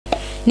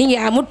நீங்க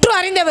முற்று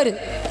அறிந்தவர்,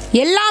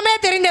 எல்லாமே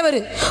தெரிந்தவர்,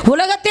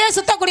 உலகத்தையே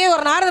சுத்தக்கூடிய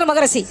ஒரு நாரத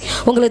மகரிஷி.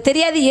 உங்களுக்கு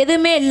தெரியாது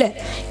எதுவுமே இல்லை.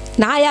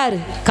 நான் யாரு?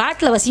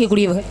 காட்டில்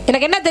வசிக்கக்கூடியவர்.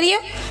 எனக்கு என்ன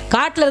தெரியும்?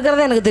 காட்டில்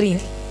இருக்கிறத எனக்கு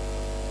தெரியும்.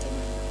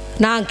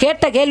 நான்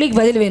கேட்ட கேள்விக்கு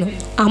பதில் வேணும்.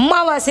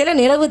 அமாவாசையில்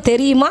நிலவு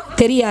தெரியுமா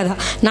தெரியாதா?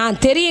 நான்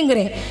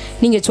தெரியுங்கிறேன்,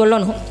 நீங்கள்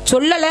சொல்லணும்.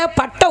 சொல்லலை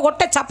பட்டை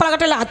கொட்டை சப்பலை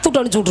கட்டையில் அத்துட்டு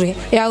அனுப்பிச்சி விட்ருவேன்.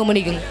 யாகம்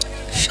பண்ணிக்கோங்க.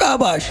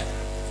 ஷாபாஷ்.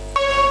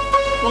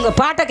 உங்கள்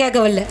பாட்டை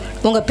கேட்கவில்லை,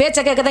 உங்கள்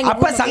பேச்சை கேட்க தான்.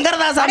 அப்போ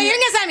சங்கரதாசாமி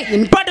இருங்க சாமி,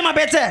 நிப்பாட்டுமா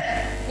பேச்ச.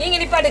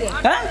 நீங்கள் நிப்பாட்டுங்க.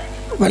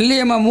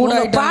 வள்ளியம்மா மூட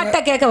பாட்டை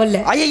கேட்கவில்லை.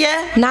 ஐயா,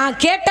 நான்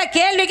கேட்ட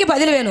கேள்விக்கு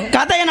பதில் வேணும்.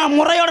 கதையை நான்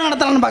முறையோட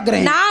நடத்தலாம்னு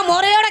பாக்குறேன். நான்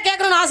முறையோட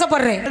கேட்கணும்னு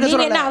ஆசைப்படுறேன்.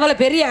 நீங்க என்ன அவளை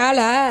பெரிய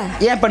ஆளா?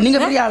 ஏன் இப்ப நீங்க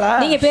பெரிய ஆளா?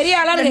 நீங்க பெரிய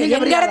ஆளா?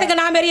 எங்க இடத்துக்கு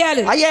நான் பெரிய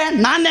ஆளு. ஐயா,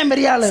 நான் தான்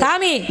பெரிய ஆளு.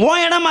 சாமி,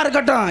 உன் இடமா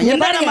இருக்கட்டும்,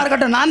 எந்த இடமா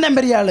இருக்கட்டும், நான் தான்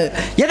பெரிய ஆளு.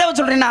 எதை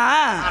சொல்றேன்னா,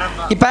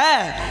 இப்ப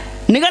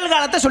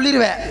நிகழ்காலத்தை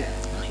சொல்லிடுவேன்,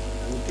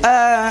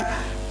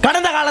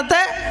 கடந்த காலத்தை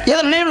ஏதோ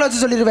நினைவில்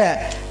வச்சு சொல்லிடுவேன்.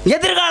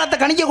 எதிர்காலத்தை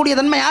கணிக்கக்கூடிய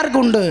தன்மை யாருக்கு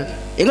உண்டு?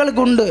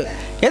 எங்களுக்கு உண்டு.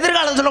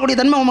 எதிர்காலத்தை சொல்லக்கூடிய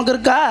தன்மை உமக்கு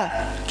இருக்கா?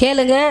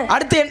 கேளுங்க.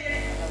 அடுத்து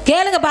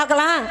கேளுங்க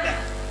பார்க்கலாம்.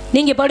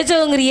 நீங்க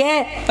படிச்சவங்கறிய,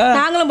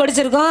 நாங்களும்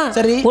படிச்சிருக்கோம்.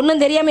 சரி,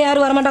 ஒன்றும் தெரியாம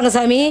யாரும் வரமாட்டாங்க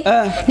சாமி.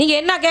 நீங்க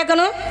என்ன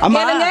கேட்கணும்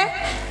கேளுங்க.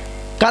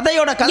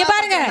 கதையோட கதை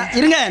பாருங்க.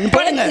 இருங்க,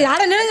 நிப்பாட்டுங்க.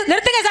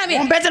 நிறுத்துங்க சாமி.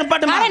 உன் பேச்ச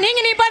நிப்பாட்டுமா.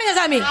 நீங்க நிப்பாட்டுங்க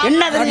சாமி.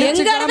 என்ன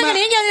எங்க இடத்துக்கு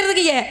நீங்க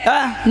இருக்கீங்க?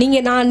 நீங்க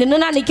நான்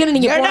நின்னா நிக்கணும்.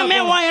 நீங்க இடமே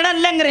உன் இடம்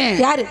இல்லங்கறேன்.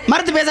 யாரு?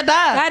 மறந்து பேசட்டா?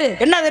 யாரு?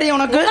 என்ன தெரியும்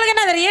உனக்கு? உங்களுக்கு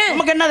என்ன தெரியும்?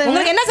 உங்களுக்கு என்ன தெரியும்?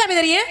 உங்களுக்கு என்ன சாமி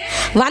தெரியும்?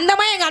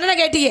 வந்தமா எங்க அண்ணனை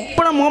கேட்டீங்க.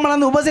 இப்ப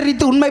முகமலந்து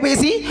உபசரித்து உண்மை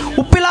பேசி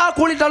உப்பிலா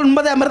கூலிட்டால்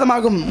உண்பது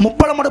அமிர்தமாகும்.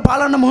 முப்பலமோடு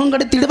பாலான முகம்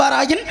கடித்து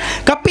இடுவாராயின்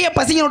கப்பிய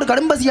பசியோடு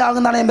கடும்பசி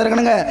ஆகும் தானே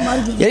என்பதற்கனங்க.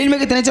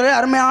 எழில்மிகு திணைச்சொல்லில்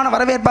அருமையான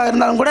வரவேற்பாக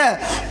இருந்தாலும் கூட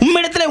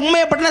உண்மையிடத்தில்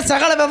உண்மையை பற்றின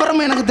சகல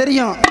விவரமும் எனக்கு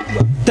தெரியும்.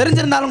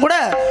 தெரிஞ்சிருந்தாலும் கூட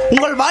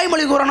உங்கள்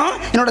வாய்மொழி கூறணும்,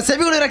 என்னோட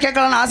செவிகுளிர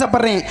கேட்கலான்னு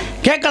ஆசைப்படுறேன்.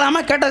 கேட்கலாமா?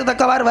 கேட்டது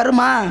தக்கவாறு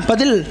வருமா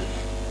பதில்?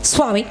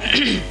 சுவாமி,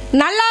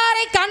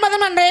 நல்லாரை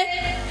காண்பதும் நன்றே,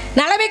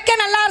 நலமிக்க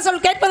நல்லார்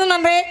சொல் கேட்பதும்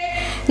நன்றே,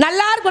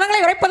 நல்லார்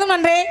குணங்களை உரைப்பதும்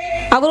நன்றே,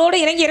 அவரோடு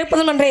இறங்கி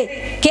இருப்பதும் நன்றே.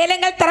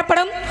 கேளுங்கள்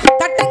தரப்படும்,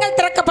 தட்டங்கள்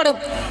திறக்கப்படும்.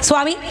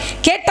 சுவாமி,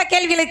 கேட்ட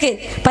கேள்விகளுக்கு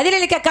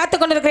பதிலளிக்க காத்து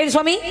கொண்டிருக்கிறேன்.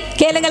 சுவாமி,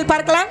 கேளுங்கள்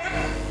பார்க்கலாம்.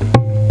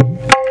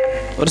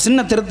 ஒரு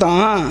சின்ன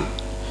திருத்தம்.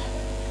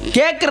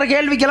 கேட்குற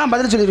கேள்விக்கெல்லாம்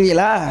பதில்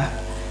சொல்லிடுவீங்களா?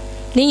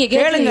 நீங்க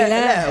கேளுங்க.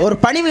 ஒரு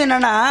பணிவு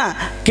என்னன்னா,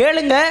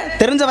 கேளுங்க,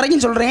 தெரிஞ்ச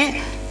வரைக்கும் சொல்றேன்,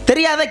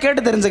 தெரியாத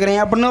கேட்டு தெரிஞ்சுக்கிறேன்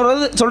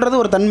அப்படின்னு சொல்றது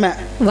ஒரு தன்மை.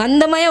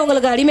 வந்தமையே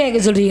உங்களுக்கு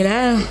அடிமையாக சொல்றீங்களா?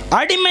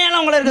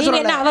 அடிமையெல்லாம் உங்களை இருக்க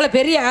சொல்றீங்க. அவளை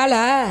பெரிய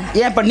ஆளா?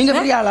 ஏன் இப்ப நீங்க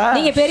பெரிய ஆளா?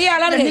 நீங்க பெரிய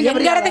ஆளா?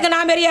 எங்க இடத்துக்கு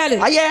நான் பெரிய ஆளு.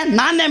 ஐயா,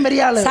 நான் தான்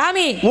பெரிய ஆளு.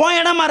 சாமி, உன்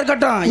இடமா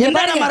இருக்கட்டும்,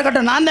 எந்த இடமா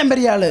இருக்கட்டும், நான் தான்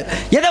பெரிய ஆளு.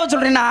 எதை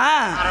சொல்றேன்னா,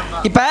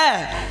 இப்ப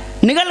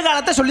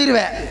நிகழ்காலத்தை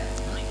சொல்லிடுவேன்,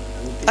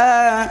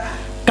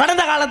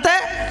 கடந்த காலத்தை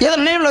ஏதோ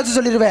நினைவில் வச்சு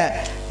சொல்லிடுவேன்.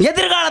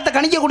 எதிர்காலத்தை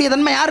கணிக்கக்கூடிய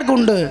தன்மை யாருக்கு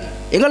உண்டு?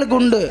 எங்களுக்கு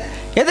உண்டு.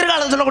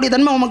 எதிர்காலத்தை சொல்லக்கூடிய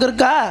தன்மை உமக்கு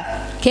இருக்கா?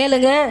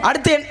 கேளுங்க.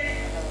 அடுத்து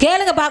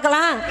கேளுங்க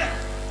பார்க்கலாம்.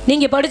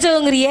 நீங்க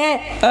படிச்சவங்கறிய,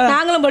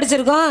 நாங்களும்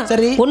படிச்சிருக்கோம்.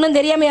 சரி, ஒன்றும்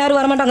தெரியாம யாரும்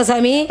வரமாட்டாங்க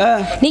சாமி.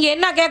 நீங்க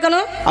என்ன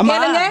கேட்கணும்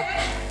கேளுங்க.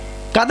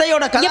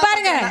 கதையோட கதை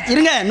பாருங்க.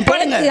 இருங்க,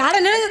 நிப்பாட்டுங்க.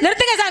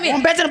 நிறுத்துங்க சாமி.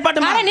 உன் பேச்ச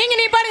நிப்பாட்டுமா. நீங்க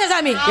நிப்பாட்டுங்க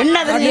சாமி.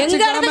 என்ன தெரியும்?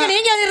 எங்க இடத்துக்கு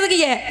நீங்க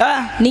இருக்கீங்க.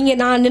 நீங்க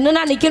நான்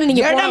நின்னா நிக்கணும்.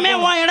 நீங்க இடமே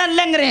உன் இடம்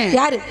இல்லங்கறேன்.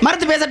 யாரு?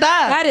 மறந்து பேசட்டா?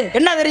 யாரு?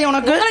 என்ன தெரியும்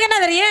உனக்கு? உங்களுக்கு என்ன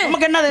தெரியும்?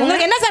 உங்களுக்கு என்ன தெரியும்?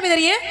 உங்களுக்கு என்ன சாமி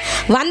தெரியும்?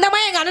 வந்தமா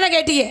எங்க அண்ணனை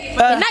கேட்டீங்க.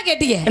 என்ன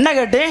கேட்டீங்க? என்ன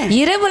கேட்டேன்?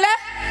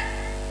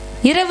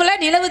 இரவுல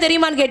நிலவு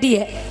தெரியுமான்னு கேட்டீங்க.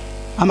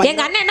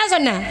 எங்க அண்ணன் என்ன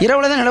சொன்ன?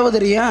 இரவுல தான் நிலவு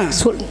தெரியும்.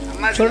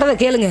 சொல்றத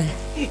கேளுங்க.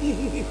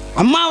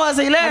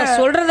 அமாவாசையில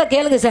சொல்றத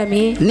கேளுங்க சாமி.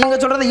 நீங்க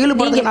சொல்றத ஈழு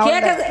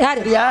போடுறதுக்கு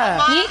யாருயா?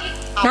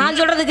 நான்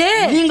சொல்றதுக்கு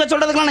நீங்க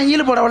சொல்றதுக்கு நான்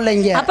ஈழு போடவில்லை.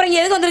 இங்க அப்புறம் இங்க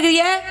எதுக்கு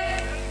வந்திருக்கீங்க?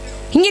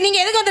 இங்க நீங்க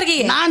எதுக்கு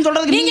வந்திருக்கீங்க? நான்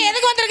சொல்றதுக்கு நீங்க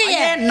எதுக்கு வந்திருக்கீங்க?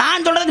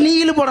 நான் சொல்றதுக்கு நீ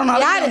ஈழு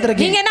போடணும். யாரு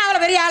வந்திருக்கீங்க? நீங்க என்ன அவள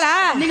பெரிய ஆளா?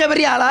 நீங்க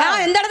பெரிய ஆளா?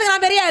 நான் எந்த இடத்துக்கு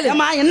நான் பெரிய ஆளு?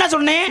 அம்மா என்ன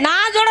சொன்னேன்?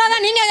 நான் சொல்றத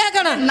நீங்க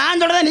கேட்கணும்.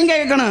 நான் சொல்றத நீங்க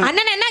கேட்கணும்.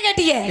 அண்ணன் என்ன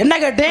கேட்டீங்க? என்ன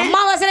கேட்டேன்?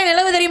 அமாவாசையில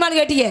நிலவு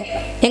தெரியுமான்னு கேட்டீங்க.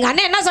 எங்க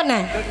அண்ணன் என்ன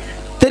சொன்னேன்?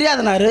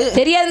 தெரியாதுனாரு.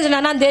 தெரியாதுன்னு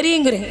சொன்னா நான்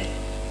தெரியுங்கிறேன்.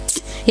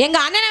 எங்க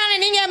அண்ணனை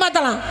நீங்க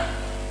ஏமாத்தலாம்,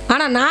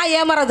 ஆனா நான்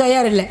ஏமாற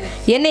தயார் இல்லை.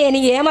 என்னைய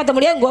நீங்க ஏமாத்த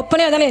முடியாது, உங்க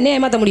ஒப்பனே வந்தாலும் என்ன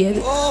ஏமாத்த முடியாது.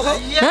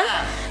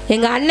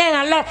 எங்க அண்ணன்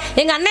நல்ல,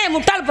 எங்க அண்ணன்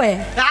முட்டாள்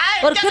பையன்,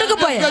 ஒரு கிறுக்கு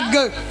பையன்.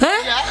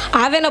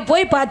 அவனை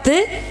போய் பார்த்து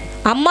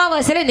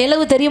அமாவாசையில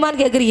நிலவு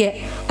தெரியுமான்னு கேட்குறீங்க.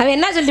 அவன்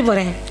என்ன சொல்லிட்டு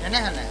போறேன்?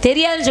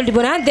 தெரியாதுன்னு சொல்லிட்டு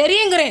போறேன்.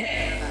 தெரியுங்கிறேன்.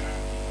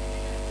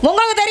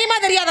 உங்களுக்கு தெரியுமா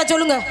தெரியாதா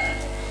சொல்லுங்க.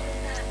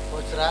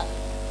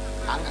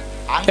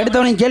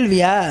 எடுத்தவனே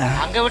கேள்வியா?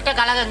 அங்க விட்ட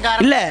கலகம்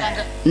இல்ல,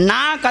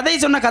 நான் கதை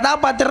சொன்ன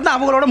கதாபாத்திரம் தான்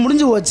அவங்களோட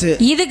முடிஞ்சு போச்சு.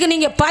 இதுக்கு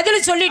நீங்க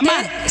பதில் சொல்லிட்டு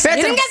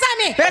இருங்க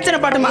சாமி. பேச்சன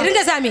பாட்டுமா.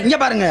 இருங்க சாமி. இங்க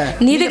பாருங்க.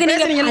 இதுக்கு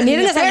நீங்க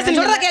இருங்க சாமி.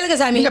 சொல்றத கேளுங்க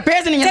சாமி. நீங்க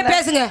பேசுனீங்க. சரி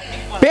பேசுங்க.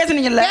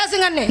 பேசுனீங்கல்ல.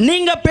 பேசுங்க அண்ணே.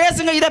 நீங்க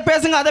பேசுங்க, இத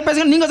பேசுங்க, அத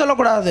பேசுங்க, நீங்க சொல்ல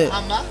கூடாது.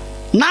 ஆமா,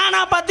 நானா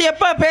பார்த்து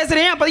எப்ப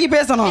பேசுறேன் அப்போதைக்கு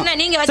பேசணும். என்ன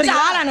நீங்க வச்ச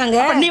ஆளா?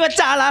 நாங்க நீ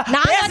வச்ச ஆளா?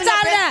 நான் வச்ச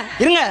ஆளா?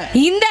 இருங்க,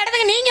 இந்த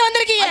இடத்துக்கு நீங்க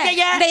வந்திருக்கீங்க.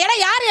 இந்த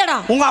இடம் யார்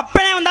இடம்? உங்க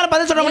அப்பனே வந்தாலும்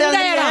பதில் சொல்ல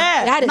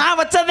முடியாது. நான்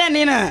வச்சதே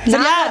நீனு.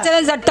 சரியா? வச்சதே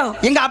சட்டம்.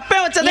 எங்க அப்பே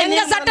வச்சதே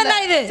எங்க சட்டம்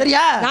தான் இது.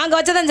 சரியா? நாங்க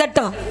வச்சதே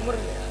சட்டம்.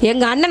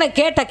 எங்க அண்ணனை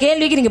கேட்ட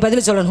கேள்விக்கு நீங்க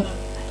பதில் சொல்லணும்.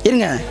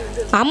 இருங்க.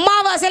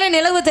 அம்மாவாசையில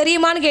நிலவு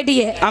தெரியுமான்னு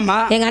கேட்டீங்க. ஆமா.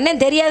 எங்க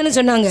அண்ணன் தெரியாதுன்னு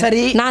சொன்னாங்க.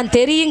 சரி, நான்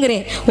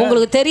தெரியுங்கிறேன்.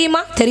 உங்களுக்கு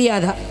தெரியுமா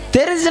தெரியாதா?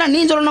 தெரிஞ்சுனா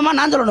நீ சொல்லணுமா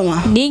நான் சொல்லணுமா?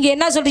 நீங்க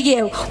என்ன சொல்றீங்க?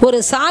 ஒரு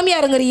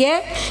சாமியாருங்கிறீங்க,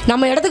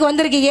 நம்ம இடத்துக்கு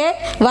வந்திருக்கீங்க,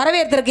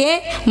 வரவேற்றிருக்கேன்,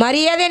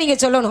 மரியாதையா நீங்க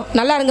சொல்லணும்.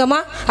 நல்லா இருங்கம்மா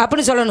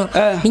அப்படின்னு சொல்லணும்.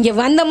 நீங்க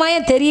வந்த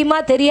மாயம் தெரியுமா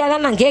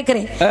தெரியாதான்னு நான்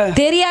கேட்கிறேன்.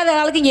 தெரியாத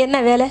ஆளுக்கு இங்க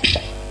என்ன வேலை?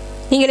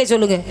 நீங்களே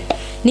சொல்லுங்க.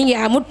 நீங்க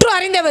முற்றும்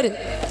அறிந்தவர்,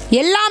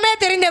 எல்லாமே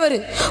தெரிந்தவர்,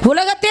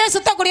 உலகத்தையே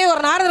சுத்தக்கூடிய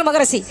ஒரு நாரதர்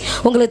மகரிஷி.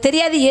 உங்களுக்கு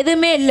தெரியாது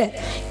எதுவுமே இல்லை.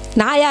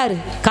 நான் யாரு?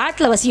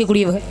 காட்டில்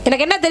வசிக்கக்கூடியவர்.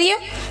 எனக்கு என்ன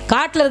தெரியும்?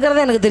 காட்டில்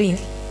இருக்கிறத எனக்கு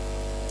தெரியும்.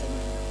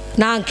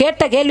 நான்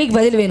கேட்ட கேள்விக்கு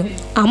பதில் வேணும்.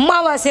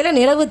 அமாவாசையில்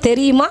நிலவு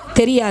தெரியுமா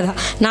தெரியாதா?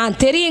 நான்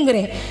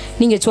தெரியுங்கிறேன்.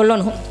 நீங்கள்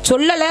சொல்லணும்.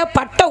 சொல்லலை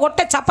பட்டை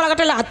கொட்டை சப்பலை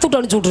கட்டையில் அத்துட்டு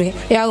அனுப்பிச்சி விட்ருவேன்.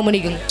 யாகம்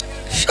பண்ணிக்கோங்க.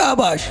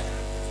 ஷாபாஷ்.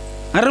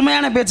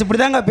 அருமையான பேச்சு.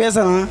 இப்படி தாங்க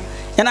பேசணும்.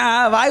 ஏன்னா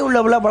வாய் உள்ள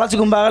புள்ள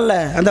பழச்சிக்கும்பாகல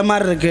அந்த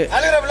மாதிரி இருக்கு.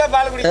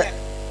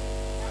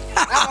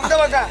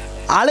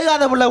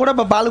 அழுகாத புள்ள கூட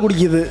இப்போ பால்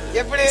குடிக்குது.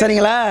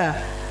 சரிங்களா?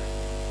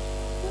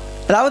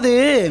 அதாவது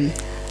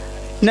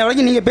இன்ன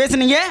வரைக்கும் நீங்கள்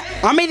பேசுனீங்க,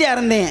 அமைதியாக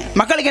இருந்தேன்.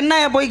 மக்களுக்கு என்ன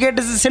போய்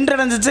கேட்டு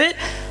சென்றடைஞ்சிச்சு?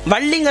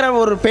 வள்ளிங்கிற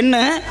ஒரு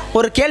பெண்ணு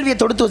ஒரு கேள்வியை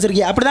தொடுத்து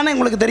வச்சிருக்கீங்க. அப்படி தானே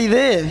உங்களுக்கு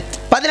தெரியுது?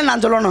 பதில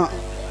நான் சொல்லணும்.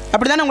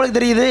 அப்படி தானே உங்களுக்கு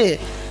தெரியுது?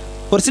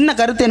 ஒரு சின்ன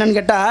கருத்து என்னன்னு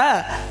கேட்டால்,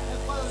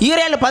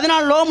 ஈரேழு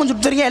 14 லோகம்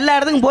சுற்றுறீங்க, எல்லா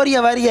இடத்துக்கும் போறிய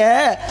வரிய,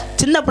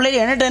 சின்ன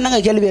பிள்ளைங்க என்னட்ட என்னங்க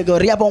கேள்வி கேட்க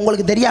வர்றீங்க? அப்போ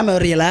உங்களுக்கு தெரியாமல்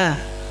வர்றீங்களா?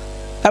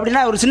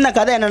 அப்படின்னா ஒரு சின்ன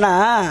கதை என்னென்னா,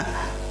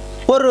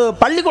 ஒரு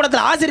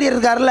பள்ளிக்கூடத்தில் ஆசிரியர்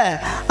இருக்கார்ல,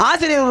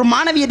 ஆசிரியர் ஒரு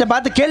மாணவியிட்ட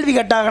பார்த்து கேள்வி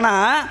கேட்டாங்கன்னா,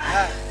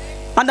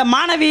 அந்த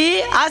மாணவி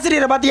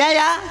ஆசிரியரை பார்த்து,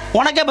 ஏயா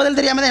உனக்கே பதில்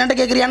தெரியாமல் தான் என்கிட்ட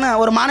கேட்குறியான்னு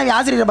ஒரு மாணவி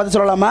ஆசிரியரை பார்த்து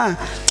சொல்லலாமா?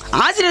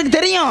 ஆசிரியருக்கு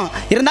தெரியும்,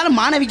 இருந்தாலும்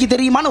மாணவிக்கு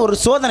தெரியுமான்னு ஒரு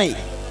சோதனை.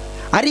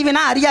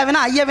 அறிவினா,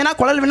 அறியாவினா, ஐயவினா,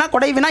 குழல் வினா,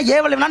 கொடை வினா,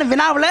 ஏவல் வினான்னு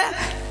வினாவில்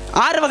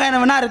 6 வகையான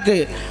வினா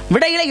இருக்குது.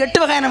 விடையில் 8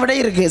 வகையான விடை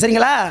இருக்குது.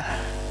 சரிங்களா?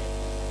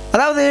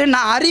 அதாவது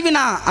நான்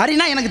அறிவினா,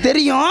 அறினா எனக்கு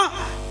தெரியும்,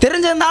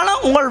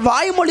 தெரிஞ்சிருந்தாலும் உங்கள்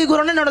வாய்மொழி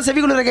கூறணும் என்னோட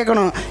செவிக்குள்ள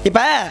கேட்கணும்.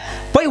 இப்போ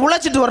போய்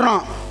உழைச்சிட்டு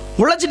வரணும்.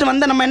 உழைச்சிட்டு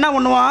வந்து நம்ம என்ன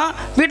பண்ணுவோம்?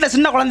 வீட்டில்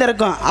சின்ன குழந்தை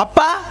இருக்கும்,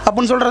 அப்பா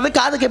அப்படின்னு சொல்கிறது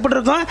காதுக்கு எப்படி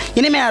இருக்கும்?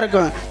 இனிமையாக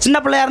இருக்கும். சின்ன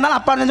பிள்ளையாக இருந்தாலும்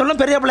அப்பான்னு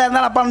சொல்லணும், பெரிய பிள்ளையாக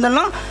இருந்தாலும் அப்பான்னு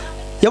சொல்லணும்.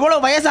 எவ்வளோ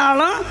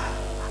வயசானாலும்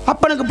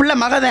அப்பனுக்கு பிள்ளை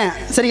மகதேன்.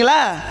 சரிங்களா?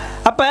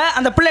 அப்போ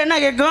அந்த பிள்ளை என்ன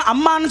கேட்கும்?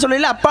 அம்மான்னு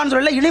சொல்லல, அப்பான்னு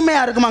சொல்லல,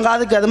 இனிமையாக இருக்குமா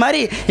காதுக்கு. அது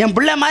மாதிரி என்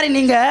பிள்ளை மாதிரி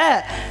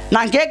நீங்கள்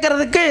நான்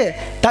கேட்குறதுக்கு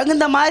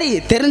தகுந்த மாதிரி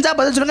தெரிஞ்சால்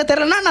பதில் சொல்லுங்க,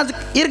 தெரியலன்னா நான்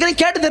இருக்கிறேன்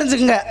கேட்டு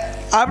தெரிஞ்சுக்குங்க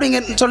அப்படிங்க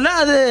சொல்ல.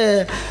 அது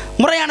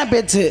முறையான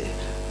பேச்சு.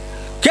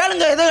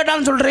 கேளுங்க, எதை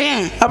கேட்டாலும்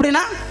சொல்கிறேன்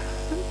அப்படின்னா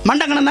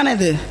மண்டக்கணம் தானே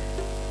இது.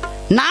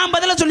 நான்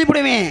பதில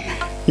சொல்லிவிடுவேன்.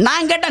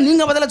 நான் கேட்டால்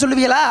நீங்கள் பதில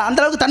சொல்லுவீங்களா? அந்த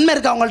அளவுக்கு தன்மை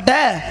இருக்கா உங்கள்கிட்ட?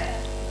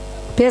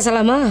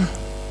 பேசலாமா?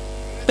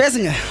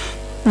 பேசுங்க.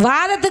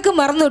 வாதத்துக்கு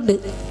மருந்து உண்டு,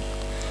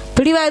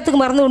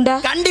 பிடிவாதத்துக்கு மருந்து உண்டா?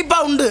 கண்டிப்பா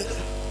உண்டு.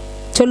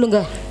 சொல்லுங்க.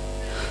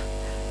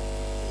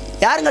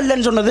 யாருங்க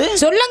இல்லைன்னு சொன்னது?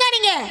 சொல்லுங்க.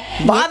 நீங்க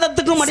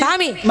வாதத்துக்கும்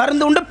சாமி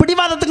மருந்து உண்டு,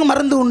 பிடிவாதத்துக்கும்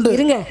மருந்து உண்டு.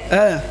 இருங்க.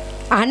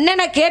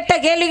 அண்ணனை கேட்ட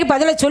கேள்விக்கு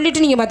பதில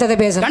சொல்லிட்டு நீங்க மற்றதை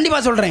பேச.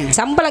 கண்டிப்பா சொல்றேன்.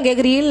 சம்பளம்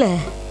கேட்குறீங்கல்ல?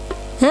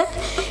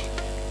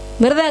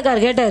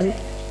 மிருதாக்கார் கேட்டார்,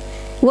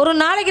 ஒரு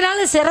நாளைக்கு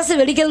நாள் சிரசு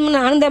வெடிக்கணும்னு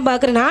நானும் தான்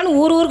பார்க்குறேன். நானும்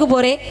ஊருக்கு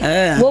போகிறேன்,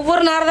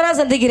 ஒவ்வொரு நாரதராக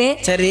சந்திக்கிறேன்.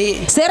 சரி,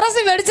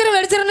 சிரசு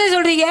வெடிச்சிருன்னு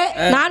சொல்கிறீங்க,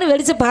 நானும்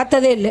வெடிச்சு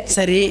பார்த்ததே இல்லை.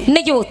 சரி,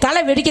 இன்னைக்கு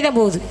தலை வெடிக்க தான்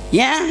போகுது.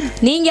 ஏன்?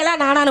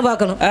 நீங்களாம் நானானு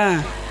பார்க்கணும்.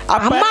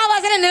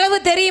 அமாவாசை நிலவு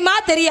தெரியுமா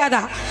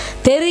தெரியாதா?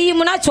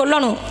 தெரியும்னா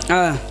சொல்லணும்.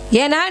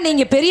 ஏன்னா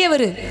நீங்க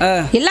பெரியவர்,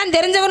 எல்லாம்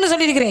தெரிஞ்சவர்னு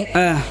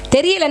சொல்லியிருக்கிறேன்.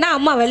 தெரியலன்னா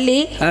அம்மா வள்ளி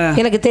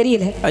எனக்கு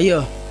தெரியல ஐயோ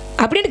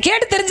அப்படின்னு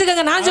கேட்டு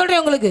தெரிஞ்சுக்கங்க. நான் சொல்றேன்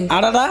உங்களுக்கு.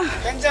 அடடா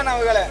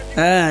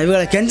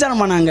இவங்களை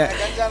கெஞ்சானமா நாங்க.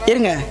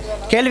 இருங்க,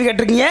 கேள்வி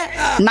கேட்டிருக்கீங்க,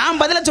 நான்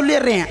பதில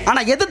சொல்லிடுறேன்.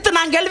 ஆனா எதிர்த்து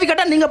நான் கேள்வி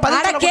கேட்டா நீங்க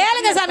பதில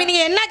கேளுங்க சாமி.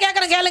 நீங்க என்ன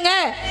கேட்கணும் கேளுங்க.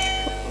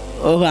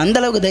 ஓஹோ, அந்த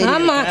அளவுக்கு தைரியம்.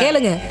 ஆமா,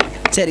 கேளுங்க.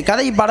 சரி,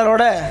 கதை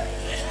பாடலோட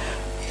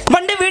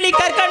வண்டு வீழி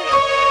கற்கண்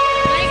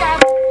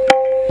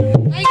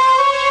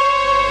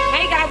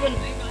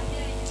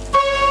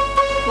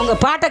உங்க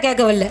பாட்டை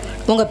கேட்கவில்லை,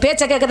 உங்க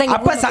பேச்ச கேட்கதான்.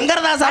 அப்ப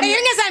சங்கரதாசாமி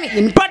இருங்க சாமி,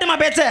 நிப்பாட்டுமா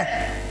பேச்ச.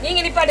 நீங்க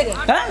நிப்பாட்டுங்க.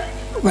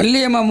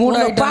 வள்ளியம்மா மூட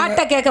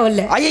பாட்டை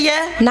கேட்கவில்லை. ஐயா,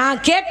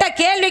 நான் கேட்ட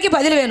கேள்விக்கு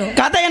பதில் வேணும்.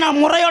 கதையை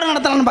நான் முறையோட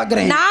நடத்தலாம்னு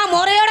பாக்குறேன். நான்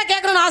முறையோட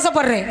கேட்கணும்னு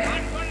ஆசைப்படுறேன்.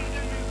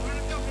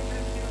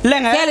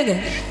 இல்லங்க, கேளுங்க.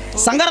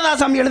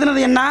 சங்கரதாசாமி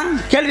எழுதுனது என்ன?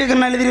 கேள்வி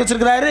கேட்கணும் எழுதி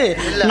வச்சிருக்காரு.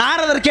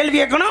 நாரதர் கேள்வி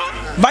கேட்கணும்,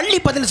 வள்ளி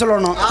பதில்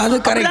சொல்லணும். அது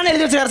கரெக்டான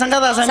எழுதி வச்சிருக்காரு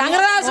சங்கரதாசாமி.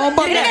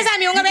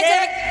 சங்கரதாசாமி உங்க பேச்ச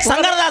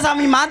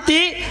சங்கரதாசாமி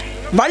மாத்தி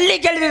வள்ளி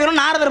கேள்வி கேட்கணும்,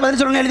 நாரதர் பதில்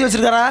சொல்லணும் எழுதி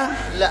வச்சிருக்காரா?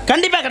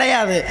 கண்டிப்பா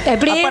கிடையாது.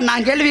 எப்படி?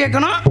 நான் கேள்வி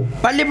கேட்கணும்,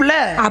 பள்ளி பிள்ளை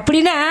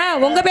அப்படின்னா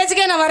உங்க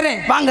பேச்சுக்கே நான்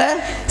வர்றேன். வாங்க.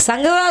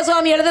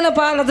 சங்கரதாசுவாமி எழுதின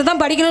பாடத்தை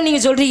தான் படிக்கணும்னு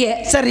நீங்க சொல்றீங்க.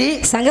 சரி,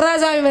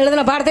 சங்கரதாசுவாமி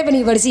எழுதின பாடத்தை இப்ப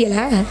நீங்க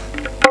படிச்சீங்களா?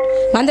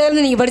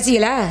 வந்ததுல நீங்க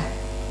படிச்சீங்களா?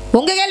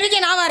 உங்க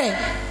கேள்விக்கே நான் வரேன்.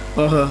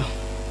 ஓஹோ,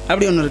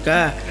 அப்படி ஒன்று இருக்கா?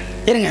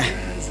 இருங்க,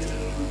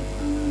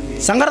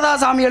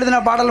 சங்கரதாசாமி எழுதின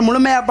பாடல்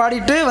முழுமையா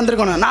பாடிட்டு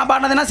வந்திருக்கணும். நான்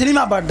பாடினதுன்னா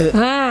சினிமா பாட்டு.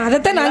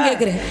 அதைத்தான் நான்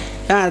கேட்கிறேன்.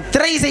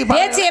 திரை இசை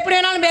பேச்சு எப்படி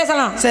வேணாலும்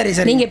பேசலாம். சரி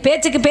சரி, நீங்க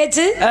பேச்சுக்கு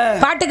பேச்சு,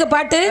 பாட்டுக்கு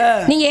பாட்டு,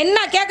 நீங்க என்ன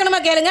கேட்கணுமா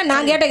கேளுங்க.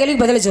 நான் கேட்ட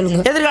கேள்விக்கு பதில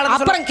சொல்லுங்க. எதிர்காலம்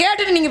அப்புறம்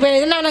கேட்டுட்டு நீங்க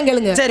என்ன வேணா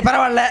கேளுங்க. சரி,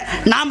 பரவாயில்ல,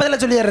 நான் பதில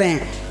சொல்லிடுறேன்.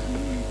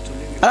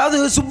 அதாவது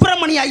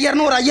சுப்பிரமணிய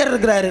ஐயர்னு ஒரு ஐயர்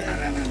இருக்கிறாரு.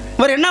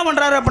 இவர் என்ன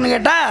பண்ணுறாரு அப்படின்னு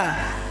கேட்டால்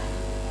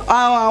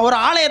ஒரு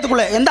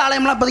ஆலயத்துக்குள்ளே, எந்த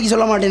ஆலயம்லாம் இப்போதைக்கு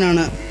சொல்ல மாட்டேன்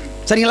நான்,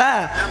 சரிங்களா?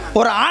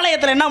 ஒரு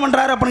ஆலயத்தில் என்ன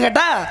பண்ணுறாரு அப்படின்னு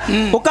கேட்டால்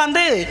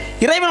உட்காந்து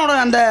இறைவனோட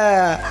அந்த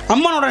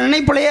அம்மனோட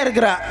நினைப்புலையே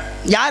இருக்கிறார்.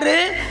 யார்?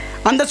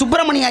 அந்த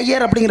சுப்பிரமணிய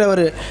ஐயர்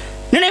அப்படிங்கிறவர்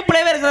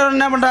நினைப்புலையே இருக்கிறவர்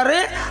என்ன பண்ணுறாரு,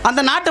 அந்த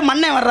நாட்டு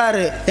மண்ணை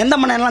வர்றாரு. எந்த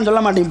மண்ணெல்லாம்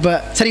சொல்ல மாட்டேன் இப்போ,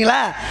 சரிங்களா?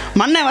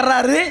 மண்ணை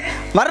வர்றாரு.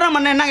 வர்ற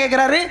மண்ணை என்ன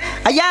கேட்குறாரு,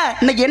 ஐயா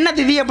இன்னைக்கு என்ன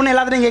திதி அப்படின்னு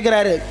எல்லாத்தையும்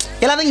கேட்குறாரு.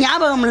 எல்லாத்துக்கும்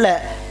ஞாபகம் இல்லை,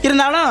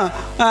 இருந்தாலும்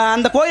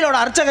அந்த கோயிலோட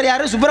அர்ச்சகர்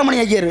யார்?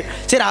 சுப்பிரமணிய ஐயர்.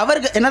 சரி,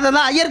 அவருக்கு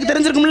என்னதான் ஐயருக்கு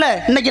தெரிஞ்சிருக்கும்ல,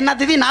 இன்னைக்கு என்ன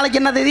திதி நாளைக்கு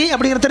என்ன திதி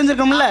அப்படிங்கிற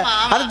தெரிஞ்சிருக்கும்ல,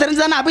 அது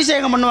தெரிஞ்சுதானே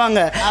அபிஷேகம்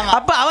பண்ணுவாங்க.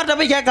 அப்போ அவர்கிட்ட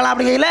போய் கேட்கலாம்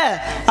அப்படிங்கையில்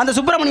அந்த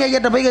சுப்பிரமணிய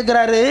ஐயர்கிட்ட போய்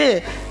கேட்குறாரு,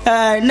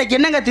 இன்னைக்கு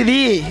என்னங்க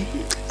திதி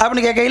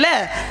அப்படின்னு கேட்கையில்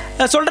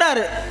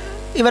சொல்கிறாரு.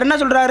 இவர் என்ன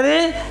சொல்கிறாரு,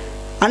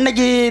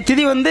 அன்னைக்கு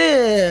திதி வந்து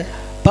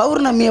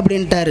பௌர்ணமி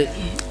அப்படின்ட்டாரு.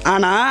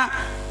 ஆனால்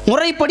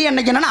முறைப்படி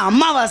அன்னைக்கு என்னன்னா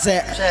அமாவாசை.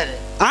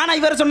 ஆனால்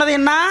இவர் சொன்னது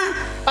என்ன,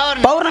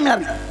 பௌர்ணமி.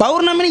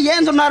 பௌர்ணமின்னு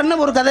ஏன்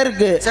சொன்னாருன்னு ஒரு கதை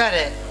இருக்கு.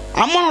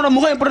 அம்மனோட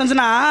முகம் எப்படி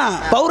இருந்துச்சுன்னா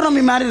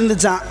பௌர்ணமி மாதிரி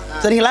இருந்துச்சான்,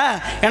 சரிங்களா?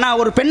 ஏன்னா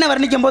ஒரு பெண்ணை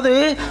வர்ணிக்கும் போது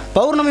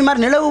பௌர்ணமி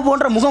மாதிரி நிலவு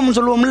போன்ற முகம்னு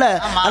சொல்லுவோம்ல,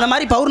 அந்த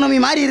மாதிரி பௌர்ணமி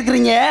மாதிரி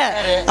இருக்கிறீங்க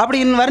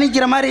அப்படின்னு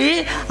வர்ணிக்கிற மாதிரி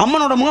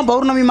அம்மனோட முகம்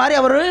பௌர்ணமி மாதிரி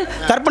அவர்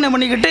கற்பனை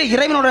பண்ணிக்கிட்டு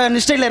இறைவனோட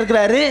நிஷ்டையில்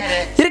இருக்கிறாரு.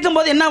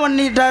 இருக்கும்போது என்ன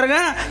பண்ணிட்டாருங்க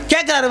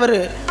கேட்குறாரு இவர்,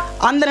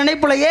 அந்த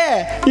நினைப்புலையே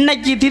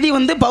இன்னைக்கு திதி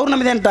வந்து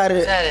பௌர்ணமி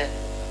தான்ட்டாரு.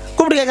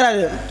 கூப்பிட்டு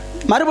கேட்குறாரு,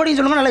 மறுபடியும்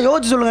சொல்லுங்க, நல்லா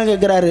யோசிச்சு சொல்லுங்க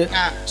கேட்குறாரு.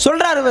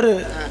 சொல்றாரு இவரு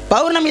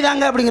பௌர்ணமி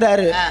தாங்க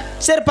அப்படிங்கிறாரு.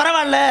 சரி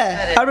பரவாயில்ல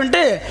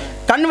அப்படின்ட்டு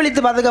கண்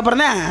விழித்து பார்த்ததுக்கு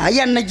அப்புறம் தான்,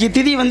 ஐயா இன்னைக்கு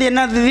திதி வந்து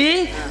என்ன திதி,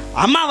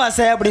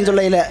 அமாவாசை அப்படின்னு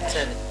சொல்லல,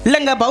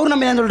 இல்லைங்க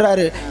பௌர்ணமி தான்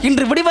சொல்றாரு.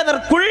 இன்று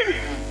விடுவதற்குள்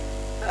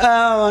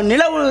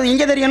நிலவு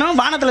இங்கே தெரியணும்,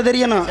 வானத்தில்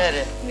தெரியணும்.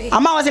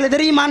 அமாவாசையில்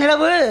தெரியுமா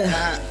நிலவு?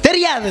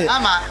 தெரியாது,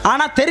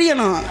 ஆனா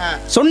தெரியணும்.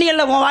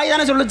 சொன்னியல்ல உன் வாய்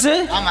தானே சொல்லுச்சு,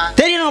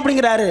 தெரியணும்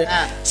அப்படிங்கிறாரு.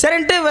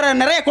 சரின்ட்டு இவரை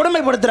நிறைய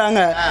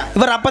கொடுமைப்படுத்துறாங்க.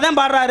 இவர் அப்பதான்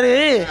பாடுறாரு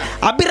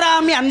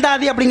அபிராமி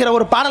அந்தாதி அப்படிங்கிற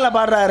ஒரு பாடலை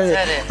பாடுறாரு.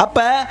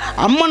 அப்ப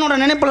அம்மனோட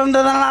நினைப்புல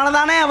இருந்ததுனால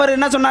தானே அவர்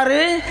என்ன சொன்னாரு,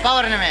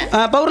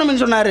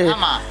 பௌர்ணமின்னு சொன்னாரு.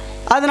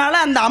 அதனால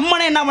அந்த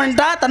அம்மனை என்ன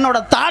பண்ணிட்டா, தன்னோட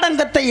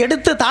தாடங்கத்தை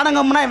எடுத்து,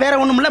 தாடங்கம்னா வேற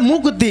ஒண்ணும் இல்ல,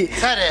 மூக்குத்தி,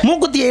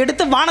 மூக்குத்தியை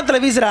எடுத்து வானத்துல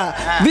வீசுறா.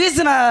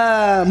 வீசின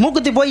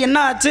மூக்குத்தி போய் என்ன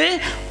ஆச்சு,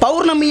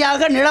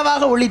 பௌர்ணமியாக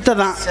நிலவாக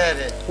ஒளித்ததான்.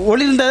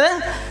 ஒளிர்ந்தது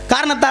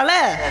காரணத்தால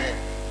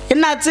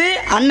என்னாச்சு,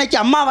 அன்னைக்கு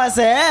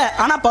அமாவாசை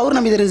ஆனா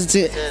பௌர்ணமி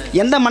தெரிஞ்சிச்சு.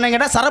 எந்த மண்ணை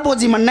கேட்டா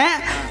சரபோஜி மண்ணை.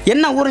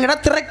 என்ன ஊரு கேட்டா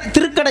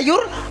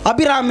திருக்கடையூர்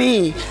அபிராமி,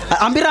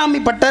 அபிராமி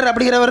பட்டர்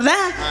அப்படிங்கிறவர்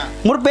தான்.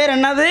 முற்பேர்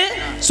என்னது,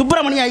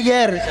 சுப்பிரமணிய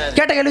ஐயர்.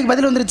 கேட்ட கேள்விக்கு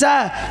பதில் வந்துருச்சா?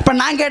 இப்ப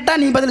நான் கேட்டா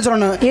நீ பதில்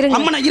சொல்லணும்.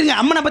 அம்மனை இருங்க,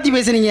 அம்மனை பத்தி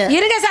பேசுறீங்க.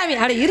 இருங்க சாமி,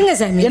 அட இருங்க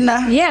சாமி. என்ன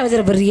ஏன்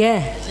அவசரப்படுறீங்க?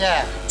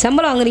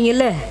 சம்பளம்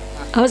வாங்குறீங்கல்ல,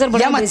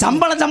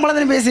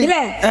 சம்பளம் பேசி இல்ல,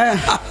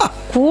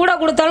 கூட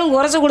கொடுத்தாலும்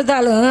குறைச்சு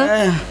கொடுத்தாலும்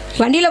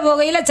வண்டியில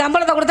போகையில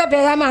சம்பளத்தை கொடுத்தா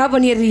பேசாம ஆஃப்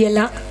பண்ணிடுறீங்க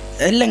எல்லாம்.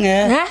 இல்லைங்க,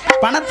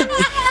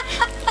 பணத்துக்கு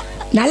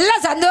நல்லா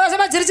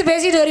சந்தோஷமா சிரிச்சு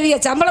பேசிட்டு வருவீங்க,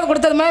 சம்பளம்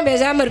கொடுத்ததுமா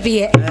பேசாம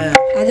இருப்பீங்க.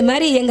 அது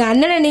மாதிரி எங்க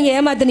அண்ணனை நீங்க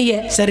ஏமாத்துனீங்க.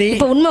 சரி,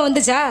 இப்ப உண்மை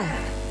வந்துச்சா?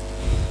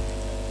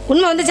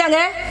 உண்மை வந்துச்சாங்க?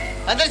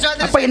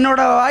 அப்ப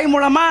என்னோட வாய்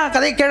மூலமா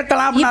கதை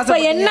கேட்கலாம். இப்ப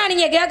என்ன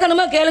நீங்க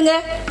கேட்கணுமோ கேளுங்க,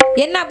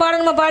 என்ன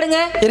பாடணுமோ பாடுங்க.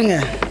 இருங்க,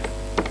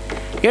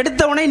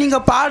 எடுத்தவனே நீங்க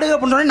பாடுக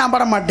பண்ணுறோன்னே நான்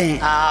பாட மாட்டேன்.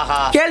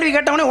 கேள்வி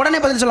கேட்டவனே உடனே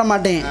பதில் சொல்ல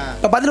மாட்டேன்.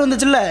 இப்போ பதில்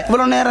வந்துச்சுல்ல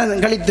இவ்வளோ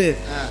நேரம் கழித்து.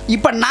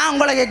 இப்போ நான்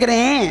உங்களை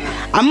கேட்குறேன்,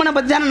 அம்மனை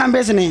பற்றி தானே நான்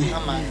பேசினேன்.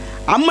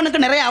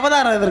 அம்மனுக்கு நிறைய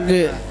அவதாரம்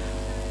இருக்கு.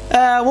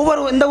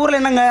 ஒவ்வொரு இந்த ஊரில்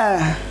என்னங்க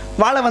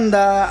வாழ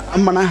வந்தா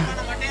அம்மனா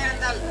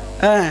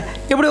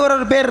இப்படி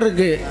ஒரு பேர்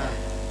இருக்கு.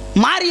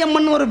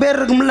 மாரியம்மன் ஒரு பேர்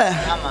இருக்கும்ல.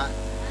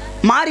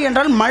 மாரி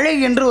என்றால் மழை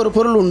என்று ஒரு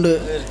பொருள் உண்டு.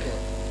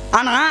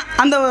 ஆனால்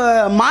அந்த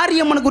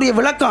மாரியம்மனுக்குரிய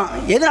விளக்கம்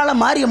எதனால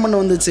மாரியம்மன்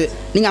வந்துச்சு.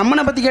 நீங்கள்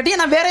அம்மனை பற்றி கேட்டீங்க,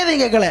 நான் வேற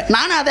எதையும் கேட்கல,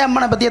 நானும் அதே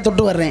அம்மனை பற்றியே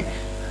தொட்டு வர்றேன்.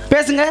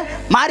 பேசுங்க,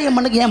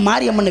 மாரியம்மனுக்கு ஏன்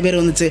மாரியம்மன்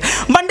பேர் வந்துச்சு?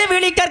 வண்டு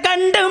விழிக்கர்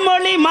கண்டு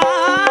மொழி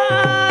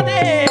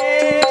மாதே,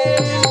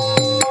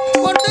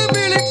 வண்டு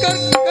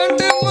விழிக்கர்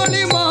கண்டு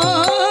மொழி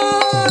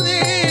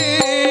மாதே,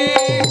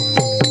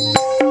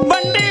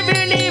 வண்டு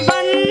விழி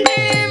வண்டு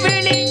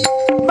விழி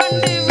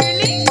வண்டு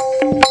விழி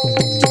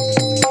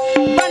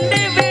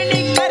வண்டு விழி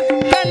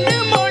கற்கண்டு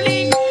மொழி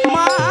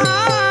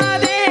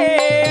மாதே,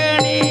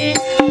 நீ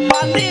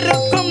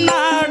வந்திருக்கும்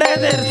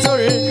நாடதர்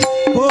சொல்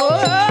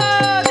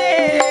போதே.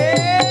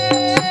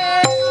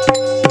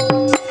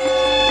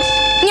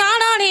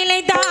 ஞான நிலை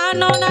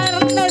தான்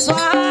உணர்ந்த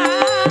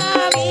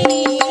சுவாமி,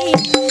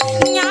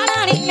 ஞான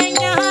நிலை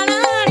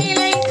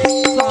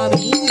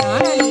சுவாமி,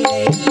 ஞான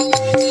நிலை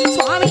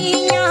சுவாமி,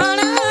 ஞான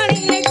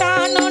நிலை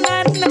தான்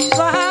உணர்ந்த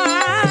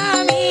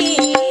சுவாமி,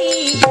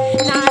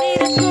 நான்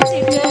இருக்கும்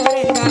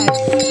சிற்றறிந்தார்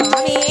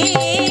சுவாமி.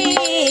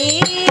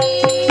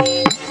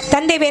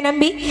 தந்தைவை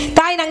நம்பி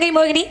தாய் நங்கை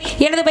மோகினி,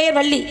 எனது பெயர்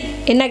வள்ளி.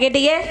 என்ன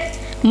கேட்டீங்க?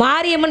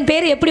 மாரியம்மன்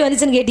பேர் எப்படி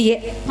வந்துச்சுன்னு கேட்டீங்க.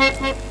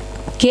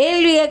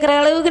 கேள்வி கேட்குற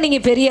அளவுக்கு நீங்க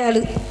பெரிய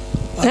ஆளு.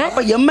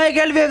 அப்ப எம்ஏ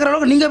கேள்வி கேட்குற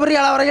அளவுக்கு நீங்க பெரிய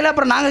ஆளா வரையில,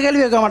 அப்புறம் நாங்க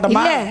கேள்வி கேட்க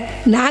மாட்டோமா? இல்ல,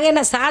 நாங்க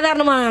என்ன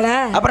சாதாரணமான ஆளா?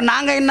 அப்புறம்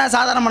நாங்க என்ன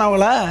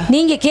சாதாரணமானவங்களா?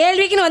 நீங்க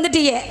கேள்விக்குன்னு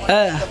வந்துட்டீங்க.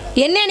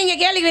 என்ன நீங்க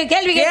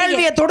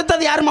கேள்வியை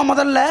தொடுத்தது யாருமா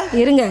முதல்ல?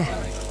 இருங்க,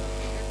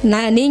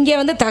 நீங்க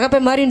வந்து தகப்ப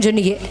மாதிரின்னு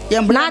சொன்னீங்க.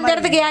 நான் அந்த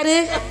இடத்துக்கு யாரு?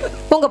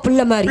 உங்க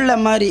பிள்ளை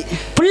மாதிரி.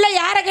 பிள்ளை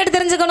யாரை கேட்டு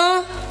தெரிஞ்சுக்கணும்?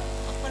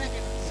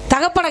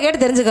 தகப்பனை கேட்டு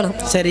தெரிஞ்சுக்கணும்.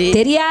 சரி.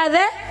 தெரியாத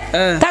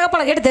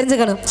தகப்பனை கேட்டு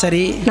தெரிஞ்சுக்கணும்.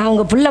 சரி. நான்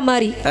உங்க புள்ள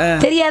மாதிரி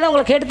தெரியாத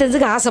உங்களை கேட்டு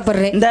தெரிஞ்சுக்க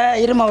ஆசைப்படுறேன். இந்த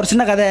இருமா ஒரு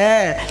சின்ன கதை.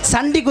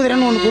 சண்டி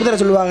குதிரைன்னு ஒன்று குதிரை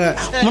சொல்லுவாங்க.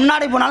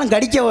 முன்னாடி போனாலும்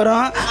கடிக்க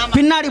வரும்,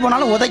 பின்னாடி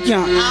போனாலும்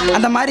உதைக்கும்.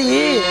 அந்த மாதிரி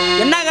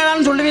என்ன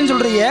கதான்னு சொல்லுவீன்னு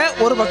சொல்றீங்க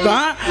ஒரு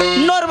பக்கம்,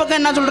 இன்னொரு பக்கம்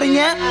என்ன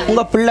சொல்றீங்க?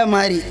 உங்க பிள்ளை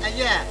மாதிரி.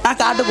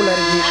 நான் காட்டுக்குள்ள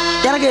இருக்கேன்,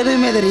 எனக்கு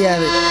எதுவுமே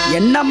தெரியாது.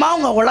 என்னம்மா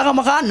உங்க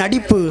உலகமகா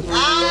நடிப்பு?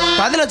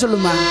 பதில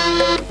சொல்லுமா.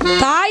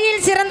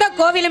 தாயில் சிறந்த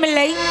கோவிலும்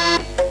இல்லை,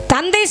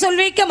 தந்தை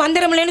சொல்விக்க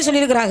மந்திரம் இல்லைன்னு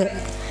சொல்லியிருக்கிறாங்க.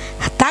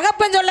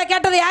 தகப்பன் சொல்ல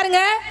கேட்டது யாருங்க?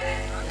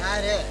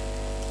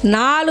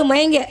 4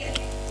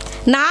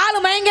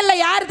 மயங்கல்ல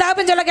யார்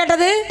தகப்பன் சொல்ல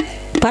கேட்டது?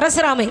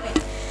 பரசுராமை.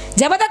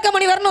 ஜபதக்க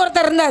முனிவர்னு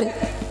ஒருத்தர் இருந்தார்.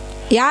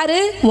 யாரு?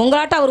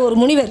 உங்களாட்ட அவர் ஒரு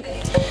முனிவர்.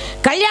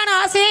 கல்யாண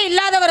ஆசையே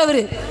இல்லாதவர்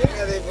அவர்.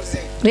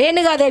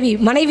 ரேணுகாதேவி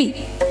மனைவி.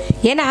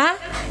 ஏன்னா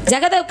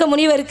ஜகதக்க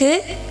முனிவருக்கு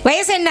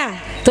வயசு என்ன?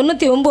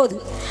 99.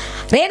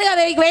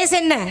 ரேணுகாதேவிக்கு வயசு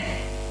என்ன?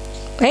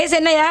 வயசு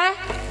என்னையா?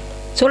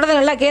 சொல்றத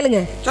நல்லா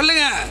கேளுங்க.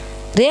 சொல்லுங்க.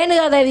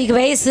 ரேணுகாதேவிக்கு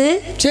வயசு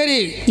சரி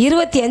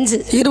 25.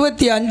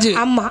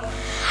 ஆமா,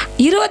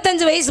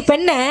 25 வயசு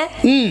பெண்ண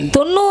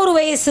 90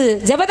 வயசு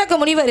ஜபதக்க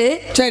முனிவர்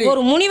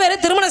ஒரு முனிவர்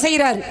திருமணம்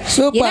செய்யறாரு.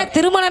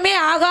 திருமணமே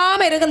ஆகாம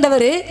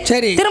இருந்தவர்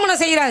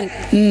திருமணம் செய்யறாரு.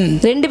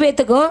 2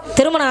 பேத்துக்கும்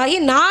திருமணம் ஆகி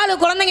 4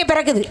 குழந்தைங்க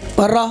பிறக்குது.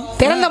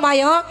 பிறந்த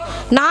மாயம்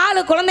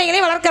 4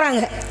 குழந்தைங்களையும்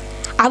வளர்க்கறாங்க.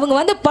 அவங்க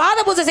வந்து பாத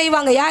பூஜை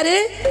செய்வாங்க. யாரு?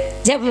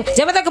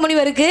 ஜபதக்க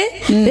முனிவருக்கு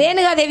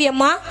ரேணுகாதேவி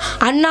அம்மா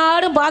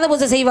அன்னாடும் பாத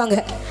பூஜை செய்வாங்க.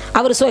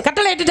 அவர்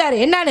கட்டளை இட்டுட்டாரு.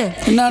 என்னன்னு?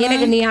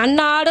 எனக்கு நீ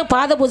அன்னாடும்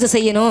பாத பூஜை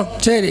செய்யணும்.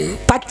 சரி.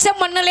 பச்சை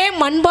மண்ணிலே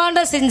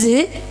மண்பாண்டம் செஞ்சு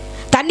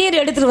தண்ணீர்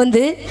எடுத்துட்டு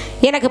வந்து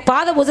எனக்கு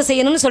பாத பூஜை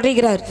செய்யணும்னு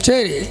சொல்லிக்கிறார்.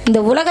 சரி.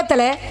 இந்த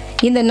உலகத்துல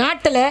இந்த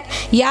நாட்டுல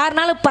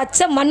யாருனாலும்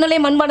பச்சை மண்ணிலே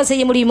மண்பாண்டம்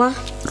செய்ய முடியுமா?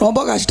 ரொம்ப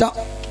கஷ்டம்.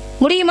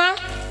 முடியுமா?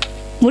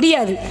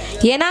 முடியாது.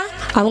 ஏன்னா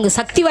அவங்க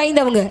சக்தி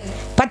வாய்ந்தவங்க,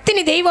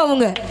 பத்தினி தெய்வம்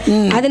அவங்க.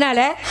 அதனால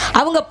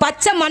அவங்க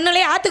பச்சை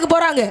மண்ணிலே ஆத்துக்கு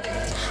போறாங்க.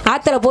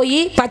 ஆத்துல போய்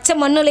பச்சை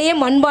மண்ணிலேயே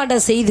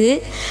மண்பாண்டம் செய்து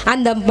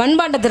அந்த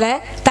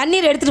மண்பாண்டத்தில்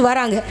தண்ணீர் எடுத்துட்டு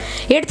வராங்க.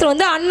 எடுத்துட்டு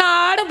வந்து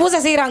அன்னாடும் பூஜை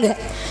செய்கிறாங்க.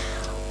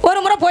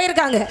 ஒரு முறை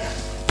போயிருக்காங்க.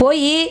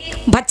 போய்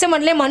பச்சை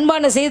மண்ணிலே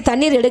மண்பாண்டம் செய்து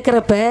தண்ணீர்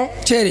எடுக்கிறப்ப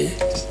சரி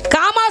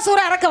காமாசூர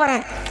அறக்க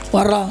வரேன்.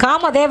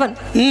 காமதேவன்.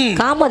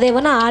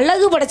 காமதேவனா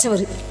அழகு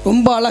படைச்சவர்,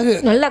 ரொம்ப அழகு.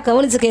 நல்லா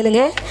கவனிச்சு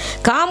கேளுங்க.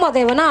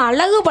 காமதேவனா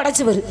அழகு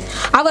படைச்சவர்.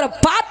 அவரை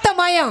பார்த்த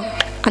மாயம்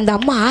அந்த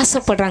அம்மா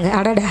ஆசைப்படுறாங்க.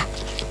 அடடா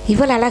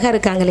இவ்வளவு அழகா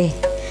இருக்காங்களே,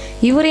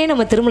 இவரே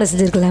நம்ம திருமணம்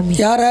செஞ்சிருக்கலாமே.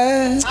 யார?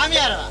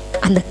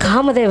 அந்த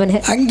காமதேவனே.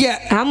 அங்க.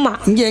 ஆமா,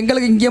 இங்க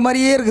எங்களுக்கு இங்க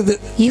மாதிரியே இருக்குது.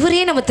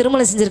 இவரே நம்ம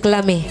திருமணம்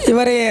செஞ்சிருக்கலாமே.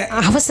 இவரே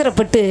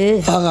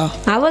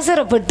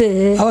அவசரப்பட்டு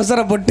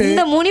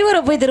இந்த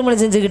முனிவரை போய்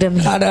திருமணம்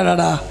செஞ்சுக்கிட்டோமே.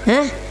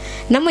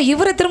 நம்ம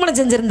இவரை திருமணம்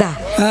செஞ்சிருந்தா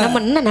நம்ம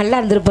இன்னும் நல்லா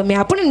இருந்திருப்போமே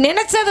அப்படின்னு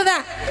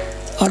நினைச்சதுதான்.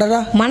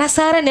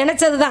 மனசார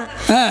நினைச்சதுதான்.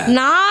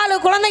 4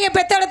 குழந்தைங்க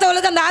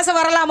பெத்தெடுத்தவளுக்கு அந்த ஆசை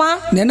வரலாமா?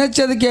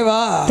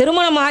 நினைச்சதுக்கேவா?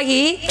 திருமணம்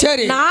ஆகி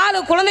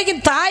 4 குழந்தைக்கு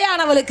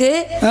தாயானவளுக்கு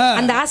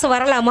அந்த ஆசை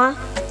வரலாமா?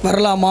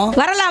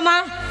 வரலாமா?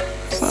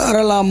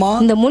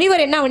 இந்த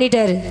முனிவர் என்ன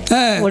பண்ணிட்டாரு?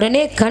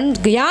 உடனே கண்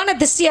ஞான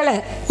திருஷ்டியால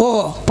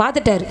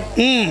பாத்துட்டாரு.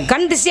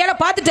 கண் திருஷ்டியால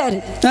பாத்துட்டாரு.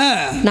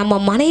 நம்ம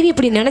மனைவி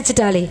இப்படி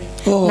நினைச்சிட்டாலே,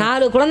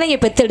 4 குழந்தைங்க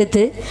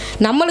பெத்தெடுத்து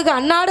நம்மளுக்கு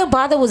அன்னாடும்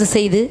பாத பூஜை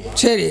செய்து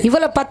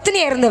இவளை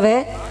பத்தினியா இருந்தவ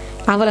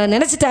அவளை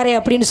நினைச்சிட்டாரே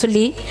அப்படின்னு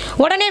சொல்லி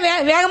உடனே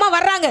வேகமா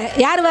வர்றாங்க.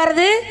 யார்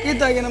வர்றது?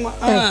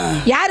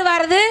 யார்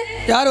வர்றது?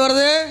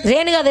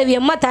 ரேணுகாதேவி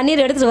அம்மா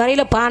தண்ணீர் எடுத்துட்டு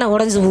வரையில பானை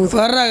உடைஞ்சு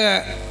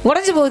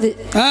போகுது.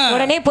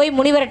 உடனே போய்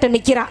முனிவர்கிட்ட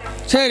நிக்கிறா.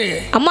 சரி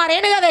அம்மா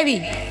ரேணுகாதேவி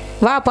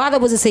வா பாத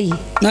பூஜை செய்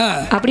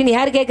அப்படின்னு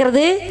யாரு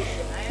கேக்குறது?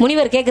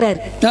 முனிவர்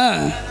கேக்குறாரு.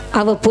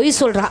 அவ பொய்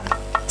சொல்றா.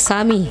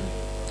 சாமி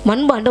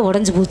மண்பாண்டம்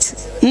உடைஞ்சு போச்சு.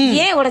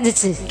 ஏன்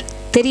உடைஞ்சிச்சு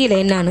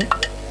தெரியல என்னான்னு.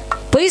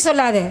 பொய்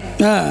சொல்லாத,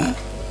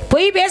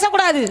 பொய்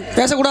பேசக்கூடாது.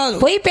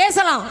 பொய்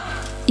பேசலாம்.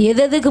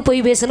 எதுக்கு பொய்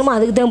பேசணுமோ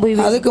அதுக்கு தான் பொய்,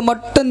 அதுக்கு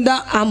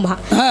மட்டும்தான். ஆமா,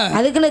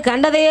 அதுக்குன்னு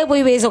கண்டதையே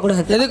பொய்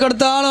பேசக்கூடாது. எதுக்கு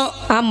எடுத்தாலும்.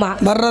 ஆமா,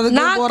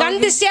 நான்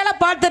கண்டிஸ்டியால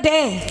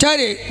பார்த்துட்டேன்.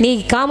 சரி, நீ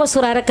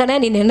காமசூர அரக்கன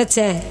நீ நினைச்ச,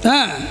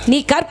 நீ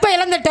கற்பை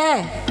இழந்துட்ட,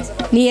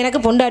 நீ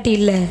எனக்கு பொண்டாட்டி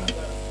இல்ல,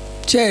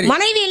 சரி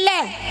மனைவி இல்ல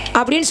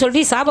அப்படின்னு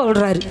சொல்லி சாப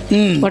விடுறாரு.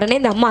 உடனே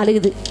இந்த அம்மா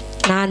அழுகுது.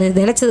 நான்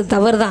நினைச்சது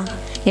தவறுதான்,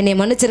 என்னை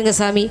மன்னிச்சிருங்க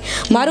சாமி.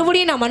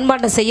 மறுபடியும் நான்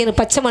மண்பாண்டம் செய்யணும்,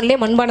 பச்சை மண்ணிலே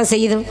மண்பாண்டம்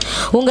செய்யணும்,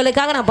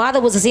 உங்களுக்காக நான் பாத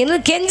பூஜை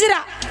செய்யணும் கெஞ்சிரா.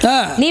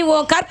 நீ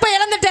உன் கற்பை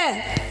இழந்துட்ட,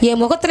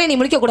 என் முகத்திலே நீ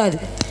முழிக்க கூடாது,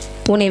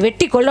 உன்னை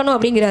வெட்டி கொல்லணும்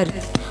அப்படிங்கிறாரு.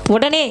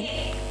 உடனே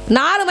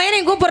 4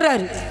 மையனையும்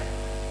கூப்பிடுறாரு.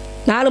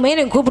 4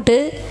 மையனையும் கூப்பிட்டு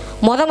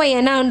மையன்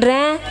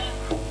என்னன்றேன்,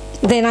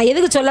 இதை நான்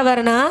எதுக்கு சொல்ல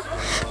வரேன்னா,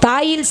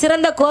 தாயில்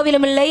சிறந்த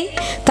கோவிலும் இல்லை,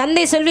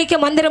 தந்தை சொல்விக்க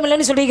மந்திரம்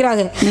இல்லைன்னு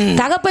சொல்லிக்கிறாங்க.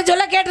 தகப்பன்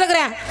சொல்ல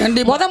கேட்டிருக்கிறேன்.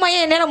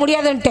 மையன் என்னால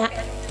முடியாதுன்ட்டேன்,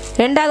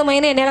 2வது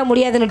மையனை என்னால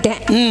முடியாதுன்னுட்டேன்,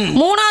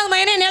 3வது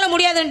மையனை என்னால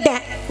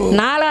முடியாதுன்னுட்டேன்,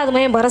 4வது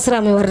மையன்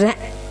பரசுராமி வர்றேன்.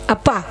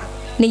 அப்பா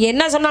நீங்க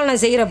என்ன சொன்னாலும்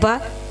நான் செய்யறப்பா,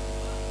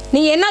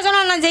 நீங்க என்ன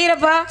சொன்னாலும் நான்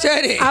செய்யறப்பா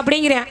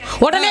அப்படிங்கிறேன்.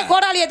 உடனே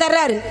கோடாலியை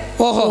தர்றாரு.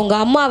 உங்க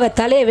அம்மாவை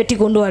தலையை வெட்டி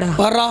கொண்டு வாடா,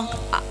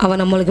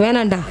 அவன் நம்மளுக்கு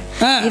வேணாண்டா,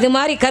 இது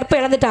மாதிரி கற்பை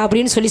இழந்துட்டா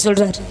அப்படின்னு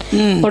சொல்றாரு.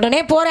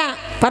 உடனே போறேன்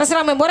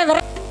பரசுராமன் போறேன்.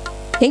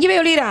 எங்க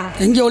போய் ஒளிரா?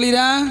 எங்க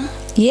ஒளிரா?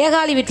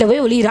 ஏகாலி வீட்டில்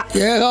போய் ஒளிரா.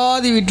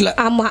 ஏகாதி வீட்டில்?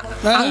 ஆமா.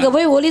 அங்க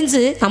போய்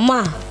ஒளிஞ்சு, அம்மா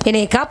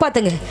என்னை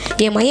காப்பாத்துங்க,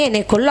 என் மையன்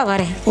என்னை கொல்ல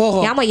வரேன்,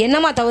 ஆமா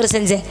என்னம்மா தவறு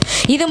செஞ்சேன்,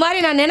 இது மாதிரி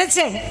நான்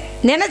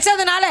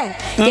நினைச்சதுனால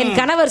என்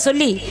கணவர்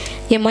சொல்லி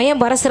என்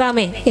மையன்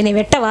பரசுராமே என்னை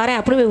வெட்ட வரேன்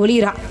அப்படின்னு போய்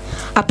ஒளிரா.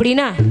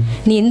 அப்படின்னா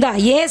நீ இந்த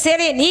ஏன்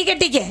சேலையை நீ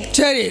கட்டிக்க,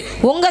 சரி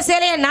உங்க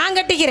சேலையை நான்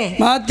கட்டிக்கிறேன்,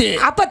 மாத்தி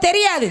அப்ப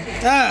தெரியாது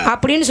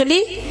அப்படின்னு சொல்லி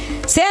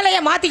சேலையை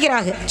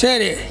மாத்திக்கிறாங்க.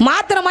 சரி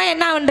மாத்திரமா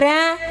என்ன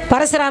பண்றேன்,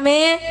 பரசுராமே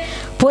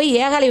போய்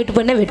ஏகாலி விட்டு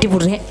பண்ண வெட்டி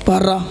போடுறேன்.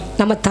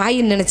 நம்ம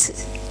தாயின்னு நினைச்சு.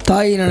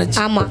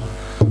 ஆமா.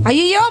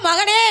 ஐயோ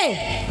மகனே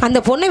அந்த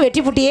பொண்ணை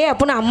வெட்டி புட்டியே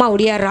அப்படின்னு அம்மா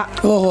ஒடியாடுறா.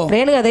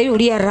 ரேணுகா தேவி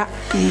ஒடியாடுறா.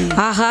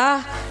 ஆஹா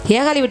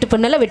ஏகாலி விட்டு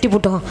பண்ணல வெட்டி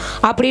போட்டோம்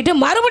அப்படின்ட்டு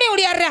மறுபடியும்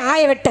ஒடியாடுறேன்.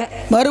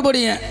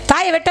 மறுபடியும்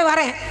தாயை வெட்ட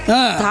வரேன்.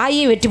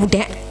 தாயையும் வெட்டி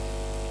போட்டேன்.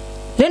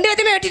 2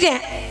 பேத்தையுமே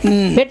வெட்டிட்டேன்.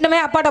 வெட்டினமே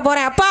அப்பாட்ட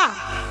போறேன். அப்பா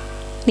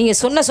நீங்க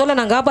சொல்ல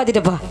நான்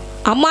காப்பாத்திட்டப்பா,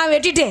 அம்மா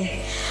வெட்டிட்டேன்,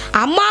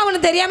 அம்மாவுன்னு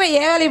தெரியாம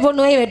ஏகாலி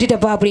பொண்ணுவையும்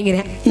வெட்டிட்டப்பா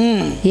அப்படிங்கிறேன்.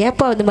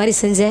 ஏப்பா இந்த மாதிரி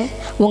செஞ்சேன்,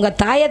 உங்க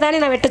தாயை தானே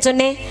நான் வெட்ட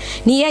சொன்னேன்,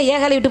 நீ ஏன்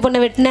ஏகாலி விட்டு பொண்ணை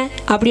வெட்டின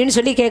அப்படின்னு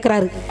சொல்லி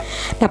கேட்குறாரு.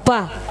 அப்பா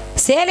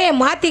சேலையை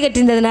மாற்றி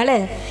கட்டியிருந்ததுனால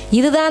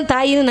இதுதான்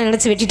தாயின்னு நான்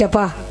நினச்சி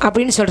வெட்டிட்டப்பா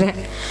அப்படின்னு சொல்கிறேன்.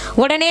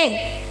 உடனே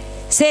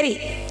சரி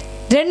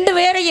 2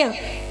 பேரையும்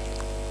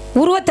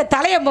உருவத்தை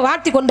தலையை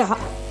மாற்றி கொண்டா,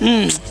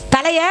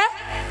 தலையை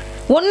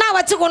ஒன்னா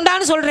வச்சு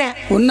கொண்டான்னு சொல்றேன்.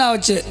 ஒன்னா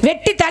வச்சு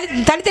வெட்டி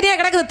தனித்தனியா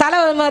கிடக்குது, தலை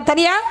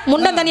தனியா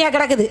முண்டம் தனியா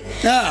கிடக்குது.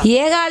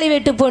 ஏகாலி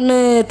வெட்டு பொண்ணு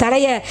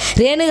தலைய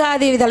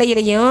ரேணுகாதேவி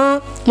தலையிலையும்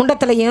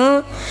முண்டத்திலையும்,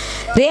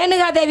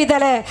 ரேணுகாதேவி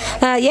தலை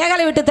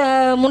ஏகாலி வெட்டு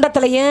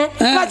முண்டத்திலையும்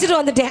வச்சுட்டு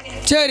வந்துட்டேன்.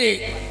 சரி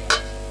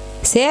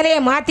சேலையை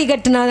மாத்தி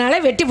கட்டினதுனால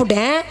வெட்டி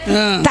போட்டேன்,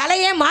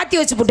 தலையை மாத்தி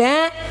வச்சு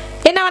போட்டேன்,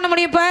 என்ன பண்ண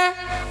முடியும் இப்ப?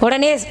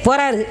 உடனே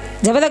போறாரு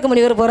ஜபதக்க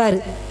முனிவர் போறாரு.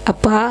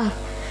 அப்பா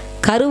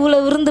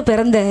கருவுல விருந்து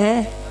பிறந்த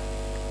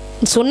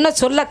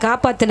சொல்ல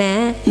காப்பாத்தின,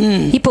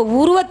 இப்ப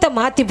உருவத்தை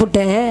மாத்தி புட்ட,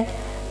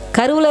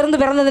 கருவுல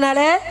இருந்து பிறந்ததுனால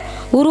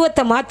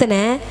உருவத்தை மாத்தின,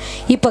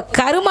 இப்ப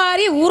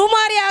கருமாறி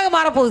உருமாறியாக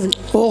மாறப்போகுது.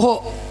 ஓஹோ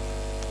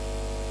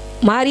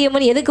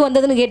மாரியம்மன் எதுக்கு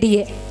வந்ததுன்னு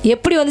கேட்டீங்க,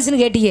 எப்படி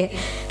வந்துச்சுன்னு கேட்டீங்க.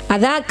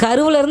 அதான்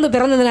கருவுல இருந்து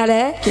பிறந்ததுனால,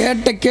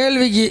 கேட்ட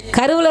கேள்விக்கு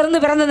கருவுல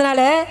இருந்து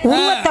பிறந்ததுனால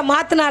உருவத்தை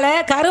மாத்தினால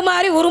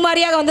கருமாறி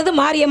உருமாறியாக வந்தது,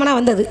 மாரியம்மனா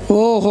வந்தது.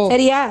 ஓஹோ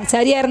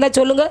சரியா இருந்தா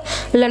சொல்லுங்க,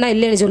 இல்லைன்னா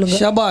இல்லைன்னு சொல்லுங்க.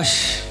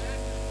 ஷபாஷ்.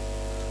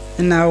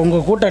 என்ன உங்க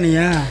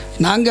கூட்டணியா?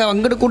 நாங்க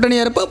அங்கிட்டு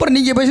கூட்டணியா இருப்போம், அப்புறம்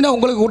நீங்க பேசினா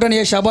உங்களுக்கு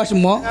கூட்டணியா?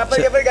 ஷபாஷ்மோ.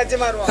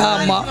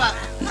 ஆமா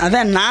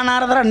அதான் நான்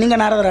நாரதரா நீங்க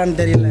நாரதரான்னு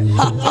தெரியல.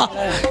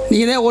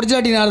 நீங்க தான்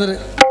ஒரிஜினாலிட்டி நாரதர்.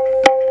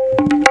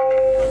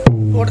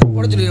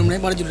 போட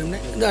சொல்லிடுறோம்னே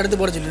இந்த அடுத்து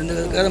போட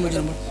சொல்லிடுறேன் கதை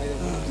முடிச்சிடும்.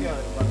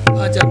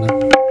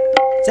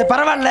 சரி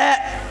பரவாயில்ல,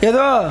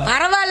 ஏதோ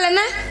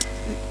பரவாயில்லன்னா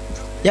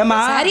ஏமா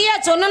சரியா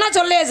சொன்னா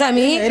சொல்லையே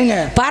சாமி. இருங்க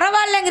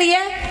பரவாயில்லங்கிறிய.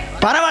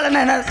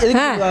 பரவாயில்லன்னா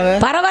என்ன?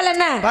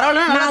 பரவாயில்லன்னா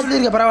பரவாயில்ல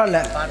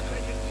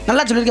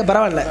நல்லா சொல்லிருக்க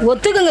பரவாயில்ல.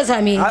 ஒத்துக்குங்க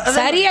சாமி,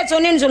 சரியா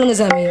சொன்னேன்னு சொல்லுங்க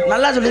சாமி.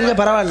 நல்லா சொல்லிருக்க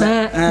பரவாயில்ல.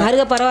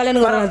 மருக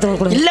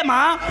பரவாயில்லன்னு இல்லம்மா,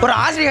 ஒரு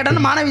ஆசிரியர்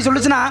கேட்டா மாணவி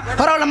சொல்லுச்சுன்னா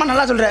பரவாயில்லம்மா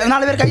நல்லா சொல்றேன்,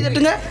 4 பேர் கை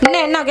தட்டுங்க.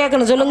 என்ன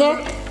கேட்கணும் சொல்லுங்க.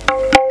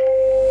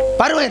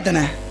 பருவம்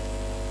எத்தனை?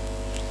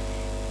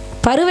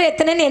 பருவம்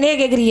எத்தனைன்னு என்னைய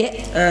கேட்குறீங்க,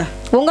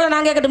 உங்களை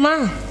நான் கேட்கட்டுமா?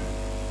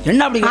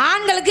 என்ன அப்படி?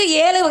 ஆண்களுக்கு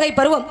 7 வகை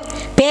பருவம்: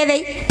 பேதை,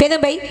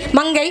 பெதும்பை,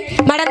 மங்கை,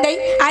 மடந்தை,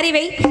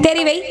 அறிவை,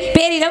 தெரிவை,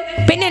 பேரிடம்,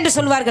 பெண் என்று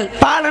சொல்வார்கள்.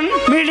 பாலன்,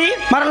 மீளி,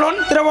 மரலோன்,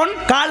 திரவோன்,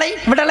 காளை,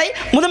 விடலை,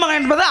 முதுமகன்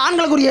என்பது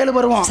ஆண்களுக்கு ஒரு 7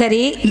 பருவம்.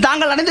 சரி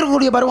தாங்கள்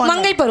அடைந்திருக்கக்கூடிய பருவம்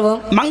மங்கை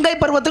பருவம். மங்கை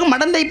பருவத்துக்கும்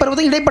மடந்தை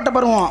பருவத்துக்கும் இடைப்பட்ட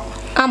பருவம்.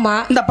 ஆமா.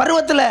 இந்த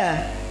பருவத்தில்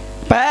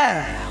இப்ப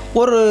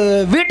ஒரு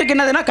வீட்டுக்கு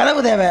என்னதுன்னா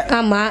கதவு தேவை.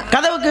 ஆமா.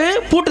 கதவுக்கு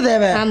பூட்டு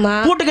தேவை. ஆமா.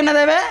 பூட்டுக்கு என்ன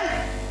தேவை?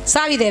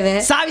 சாவி தேவை.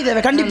 சாவி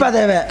தேவை கண்டிப்பா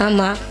தேவை.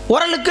 ஆமா.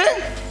 உரலுக்கு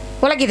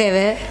உலக்கி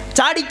தேவை.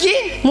 சாடிக்கு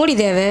மூடி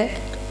தேவை.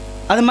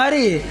 அது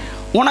மாதிரி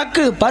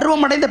உனக்கு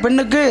பருவம் அடைந்த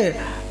பெண்ணுக்கு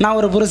நான்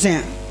ஒரு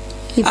புருஷன்.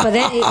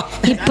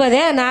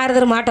 இப்பதான்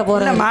நாரதர் மாட்ட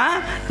போறேன்.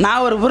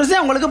 நான் ஒரு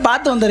புருஷன் உங்களுக்கு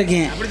பார்த்து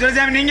வந்திருக்கேன்.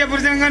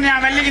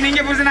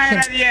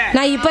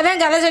 நான்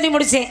இப்பதான் கதை சொல்லி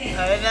முடிச்சேன்.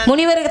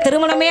 முனிவருக்கு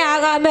திருமணமே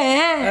ஆகாம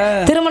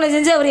திருமணம்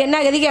செஞ்சு அவர் என்ன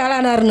கதிக்கு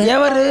ஆளானாருன்னு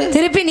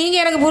திருப்பி நீங்க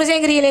எனக்கு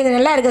புருஷங்கிறீங்களே, இது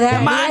நல்லா இருக்குதா?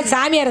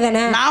 சாமியார்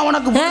தானே? நான்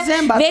உனக்கு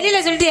வெளியில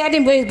சொல்லிட்டு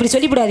யார்ட்டையும் போய் இப்படி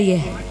சொல்லிவிடாதீங்க,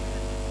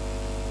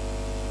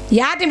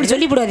 யார்ட்டையும் இப்படி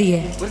சொல்லிவிடாதீங்க.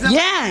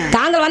 ஏன்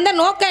தாங்கள் வந்த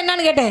நோக்கம்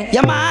என்னன்னு கேட்டேன்.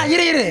 ஏமா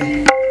இரு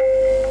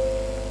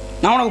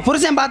நான் உனக்கு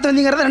புருஷன் பார்த்து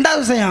வந்தீங்கிறது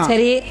 2வது விஷயம்.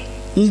 சரி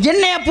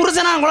என்னைய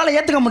புருஷனா உங்களால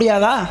ஏத்துக்க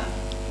முடியாதா?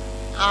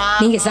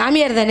 நீங்க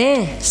சாமியார் தானே?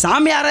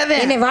 சாமியாரே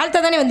என்னை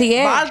வாழ்த்த தானே வந்தீங்க?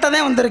 வாழ்த்த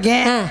தான்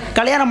வந்திருக்கேன்.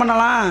 கல்யாணம்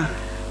பண்ணலாம்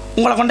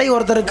உங்களை கொண்டே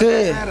ஒருத்தருக்கு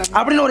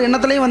அப்படின்னு ஒரு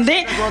எண்ணத்துலயும் வந்து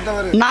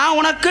நான்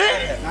உனக்கு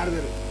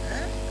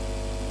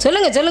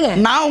சொல்லுங்க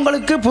நான்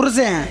உங்களுக்கு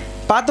புருஷன்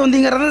பார்த்து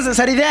வந்தீங்கிறது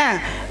சரிதான்.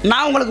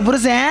 நான் உங்களுக்கு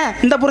புருஷன்,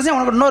 இந்த புருஷன்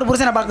உனக்கு இன்னொரு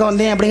புருஷனை பார்க்க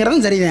வந்தேன்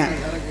அப்படிங்கிறதும் சரிதான்.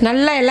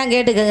 நல்லா எல்லாம்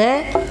கேட்டுக்கங்க.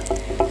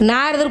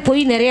 நாரதர்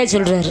போய் நிறைய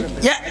சொல்றாரு.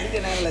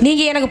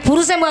 நீங்க எனக்கு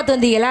புருஷன் பார்த்து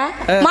வந்தீங்களா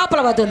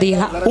மாப்பிள்ளை பார்த்து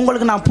வந்தீங்களா?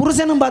 உங்களுக்கு நான்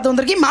புருஷனும் பார்த்து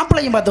வந்திருக்கேன்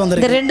மாப்பிள்ளையும் பார்த்து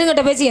வந்திருக்கேன். இந்த ரெண்டு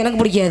கட்ட பேசி எனக்கு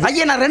பிடிக்காது.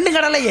 ஐயா நான் ரெண்டு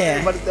கடலையே.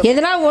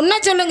 எதனா ஒன்னா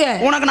சொல்லுங்க.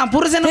 உனக்கு நான்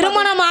புருஷன்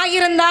திருமணம்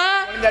ஆகியிருந்தா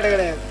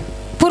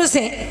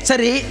புருஷன்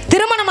சரி,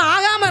 திருமணம்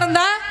ஆகாம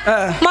இருந்தா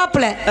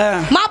மாப்பிள்ளை.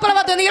 மாப்பிள்ளை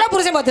பார்த்து வந்தீங்களா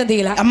புருஷன் பார்த்து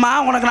வந்தீங்களா? அம்மா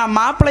உனக்கு நான்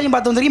மாப்பிள்ளையும்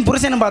பார்த்து வந்திருக்கேன்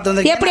புருஷனும் பார்த்து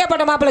வந்திருக்கேன்.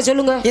 எப்படியாப்பட்ட மாப்பிள்ளை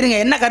சொல்லுங்க. இருங்க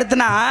என்ன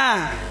கருத்துனா,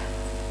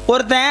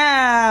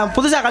 ஒருத்தன்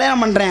புதுசா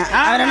கல்யாணம் பண்றேன்,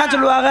 அவன் என்ன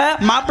சொல்லுவாங்க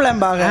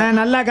மாப்பிள்ளைம்பாங்க.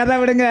 நல்லா கதை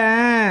விடுங்க.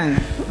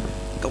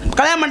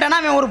 கல்யாணம் பண்ணிட்டானா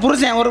அவன் ஒரு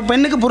புருஷன், ஒரு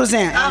பெண்ணுக்கு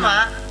புருஷன்.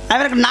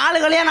 அவனுக்கு 4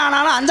 கல்யாணம்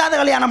ஆனாலும் 5வது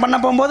கல்யாணம் பண்ண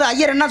போகும்போது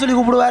ஐயர் என்ன சொல்லி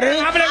கூப்பிடுவாரு,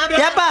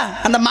 ஏப்பா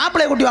அந்த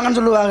மாப்பிள்ளையை கூட்டி வாங்கன்னு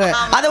சொல்லுவாங்க.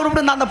 அதை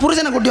விட்டு அந்த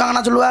புருஷனை கூட்டி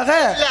வாங்கன்னு சொல்லுவாங்க.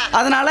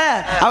 அதனால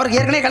அவருக்கு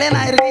ஏற்கனவே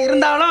கல்யாணம் ஆயிருக்கு,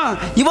 இருந்தாலும்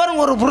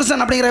இவரும் ஒரு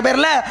புருஷன் அப்படிங்கிற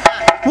பேர்ல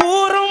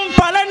ஊரும்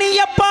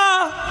பழனியப்பா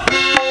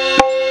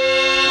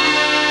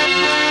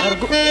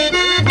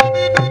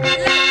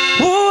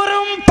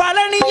ஊரும்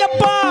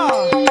பழனியப்பா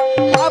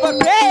அவர்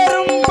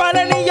பேரும்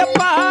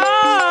பழனியப்பா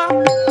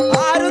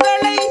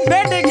ஆறுதலை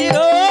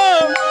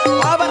வேண்டுகிறோம்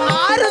அவர்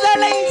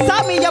ஆறுதலை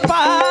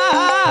சாமியப்பா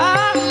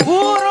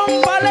ஊரும்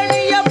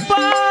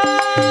பழனியப்பா.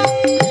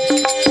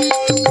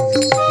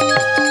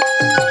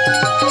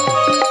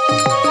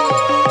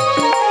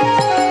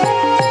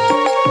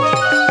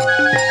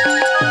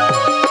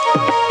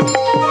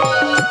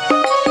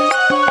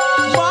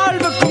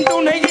 வாழ்வுக்கும்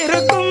துணை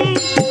இருக்கும்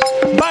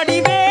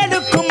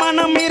வடிவேலுக்கும்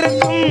மனம்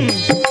இருக்கும்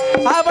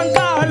அவன்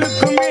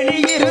காலுக்கும் வெளி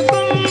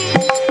இருக்கும்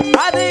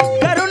அது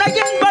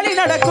கருணையின் வழி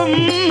நடக்கும்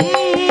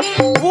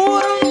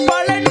ஊரும்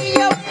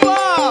பழனியப்பா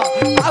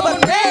அவர்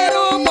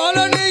பேரும்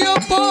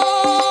பழனியப்பா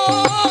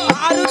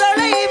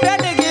ஆறுதலை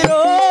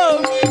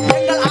வேண்டுகிறோம்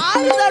எங்கள்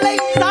ஆறுதலை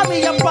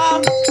சாமியப்பா.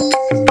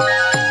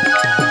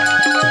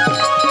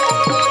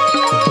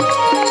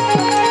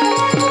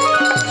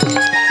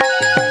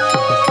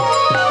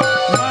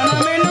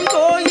 மனமெனும்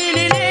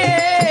கோயிலிலே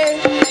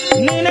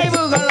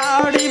நினைவுகள்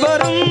ஆடி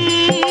வரும்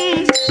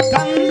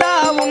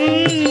கந்தாவும்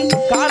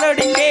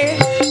காலடிக்கே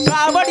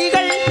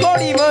காவடிகள்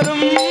கோடி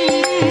வரும்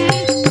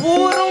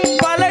ஊரும்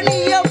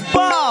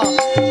பழனியப்பா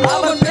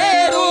அவர்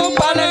பேரும்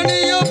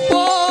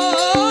பழனியப்பா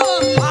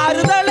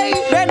ஆறுதலை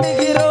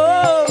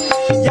வேண்டுகிறோம்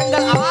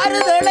எங்கள்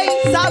ஆறுதலை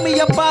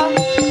சாமியப்பா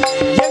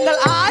எங்கள்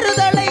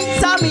ஆறுதலை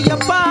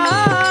சாமியப்பா.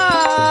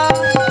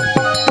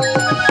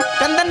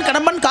 கந்தன்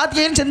கடம்பன்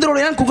கார்த்திகேயன்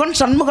செந்தூருடையன் குகன்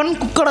சண்முகன்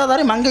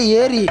குக்கடாதாரி மங்கை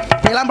ஏறி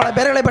இதெல்லாம் பல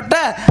பேர்களை பெற்ற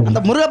அந்த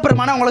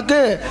முருகப்பெருமான உங்களுக்கு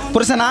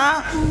புருஷனா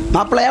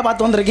மாப்பிள்ளையா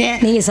பார்த்து வந்திருக்கேன்.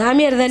 நீங்க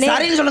சாமியார் தானே?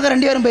 சரின்னு சொல்லுங்க,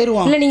 2 பேரும்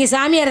போயிருவோம். இல்ல நீங்க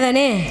சாமியார்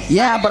தானே?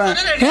 ஏன் அப்புறம்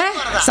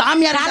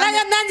சாமியார்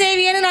கலகம் தான்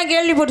செய்வீங்கன்னு நான்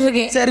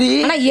கேள்விப்பட்டிருக்கேன். சரி,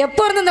 ஆனா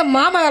எப்ப இருந்து இந்த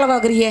மாமா வேலை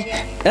பாக்குறீங்க?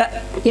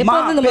 எப்ப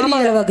இருந்து இந்த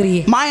மாமா வேலை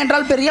பாக்குறீங்க? மா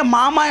என்றால் பெரிய,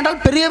 மாமா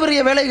என்றால் பெரிய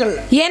பெரிய வேலைகள்.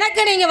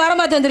 எனக்கு நீங்க வர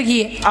பார்த்து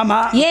வந்திருக்கீங்க. ஆமா.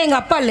 ஏன் எங்க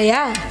அப்பா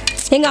இல்லையா,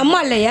 எங்க அம்மா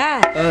இல்லையா,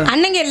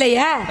 அண்ணங்க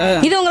இல்லையா?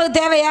 இது உங்களுக்கு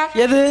தேவையா?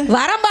 எது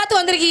வரம் பார்த்து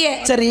வந்திருக்கீங்க.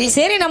 சரி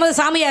சரி, நமது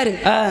சாமியாரு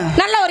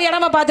நல்ல ஒரு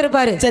இடமா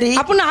பார்த்திருப்பாரு. சரி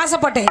அப்படின்னு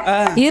ஆசைப்பட்டேன்.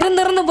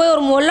 இருந்து போய்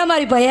ஒரு மொல்ல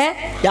மாதிரி போய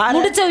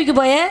முடிச்ச வைக்க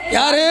போய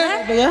யாரு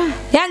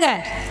ஏங்க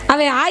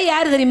அவன் ஆய்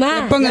யாரு தெரியுமா?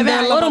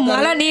 ஒரு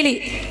மலை நீலி.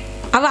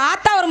 அவ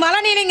ஆத்தா ஒரு மலை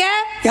நீலிங்க.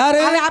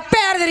 அவன் அப்ப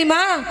யாரு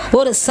தெரியுமா?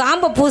 ஒரு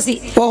சாம்ப பூசி.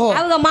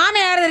 அவங்க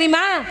மாமா யாரு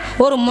தெரியுமா?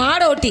 ஒரு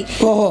மாட ஓட்டி.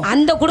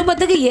 அந்த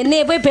குடும்பத்துக்கு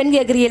என்னைய போய் பெண்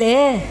கேட்கறீங்களே,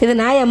 இது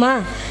நியாயமா?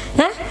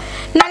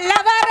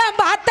 நல்லவரம்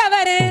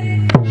பார்த்தவரு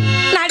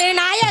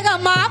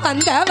நடுநாயகமா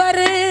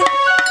வந்தவரு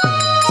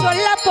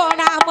சொல்ல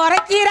போனா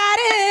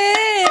முறைக்கிறாரு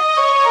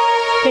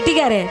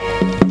வெட்டிக்காரு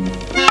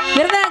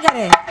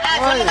விருதாக்காரு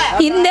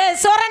இந்த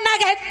சொரண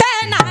கெட்ட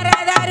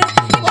நாரதாரு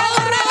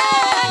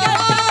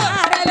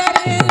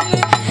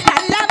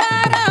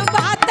நல்லவரம்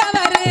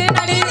பார்த்தவரு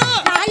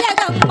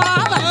நடுநாயகமா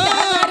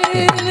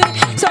வந்தவரு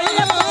சொல்ல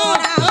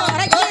போனா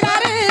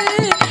முறைக்கிறாரு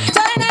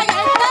சொரண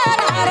கெட்ட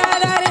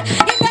நாரதாரு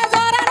இந்த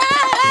சொரண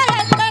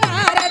கெட்ட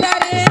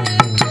நாரதாரு.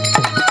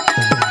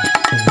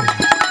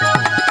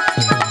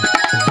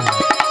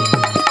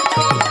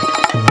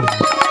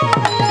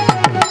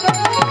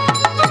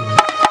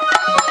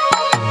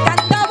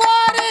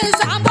 கந்தவோரு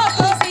சாம்ப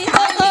பூசி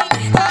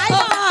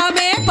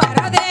தாய்மாமே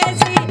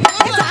பரதேசி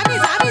சாமி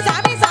சாமி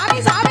சாமி சாமி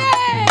சாமி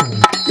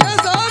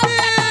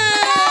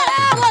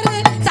ஒரு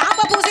சாம்ப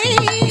பூசி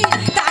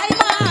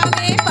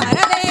தாய்மாமே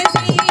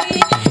பரதேசி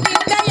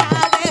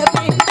இந்தையாக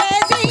பெண்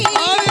பேசி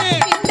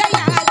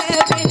இந்தையாக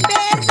பெண்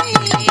பேசி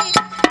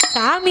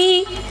சாமி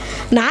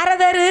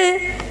நாரதரு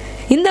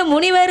இந்த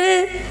முனிவரு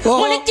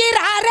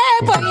முனிக்கிறாரே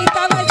போய்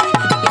தவசி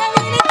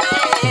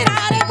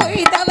விழிக்கிறாரே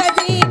போய்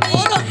தவசி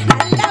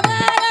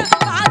நல்லவர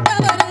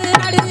பார்த்தவரு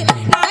நடு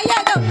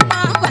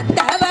நாயகம்மா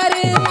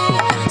வந்தவரு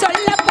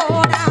சொல்ல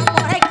போனா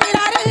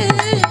முறைக்கிறாரு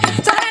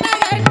சரண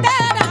கெட்ட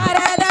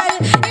நாரதர்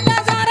இந்த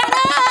சரண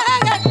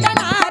கெட்ட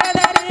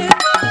நாரதர்.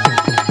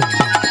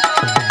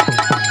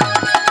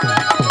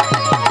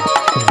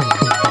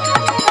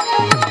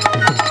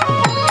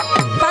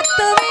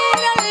 பத்து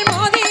வீரல்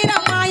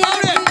மோதிரமாய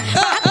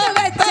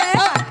வச்ச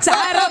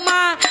சாரமா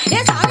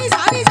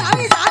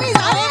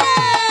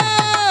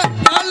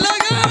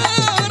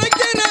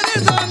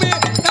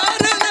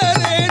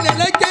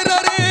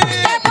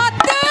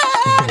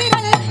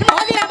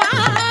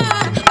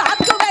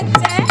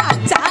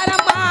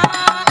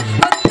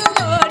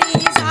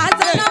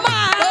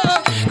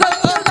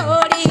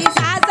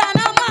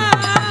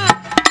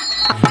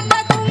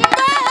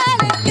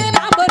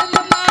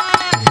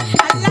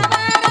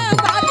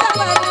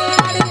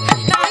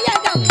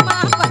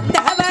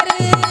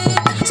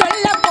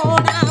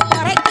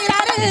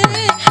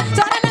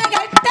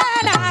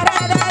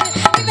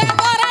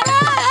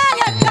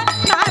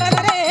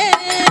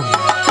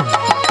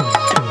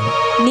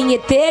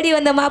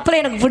மாப்பிள்ளை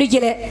எனக்கு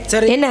பிடிக்கல.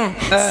 என்ன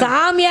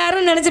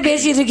சாமியாருன்னு நினைச்சு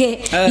பேசிட்டு இருக்கேன்.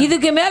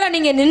 இதுக்கு மேல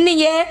நீங்க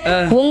நின்னீங்க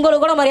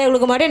உங்களுக்கு கூட மரியாதை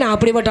கொடுக்க மாட்டேன். நான்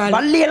அப்படிப்பட்ட ஆள்.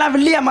 வள்ளி எல்லாம்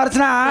வில்லியா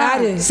மறைச்சுனா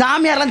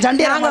சாமியாரெல்லாம்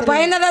சண்டையா. நாங்க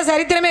பயந்ததா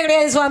சரித்திரமே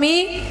கிடையாது சுவாமி.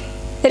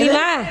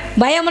 தெரியுமா?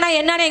 பயம்னா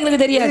என்னன்னு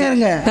எங்களுக்கு தெரியாது.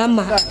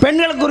 ஆமா.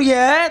 பெண்களுக்குரிய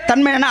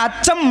தன்மை என்ன?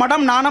 அச்சம்,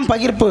 மடம், நாணம்,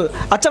 பகிர்ப்பு.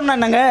 அச்சம்னா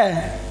என்னங்க?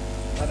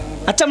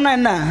 அச்சம்னா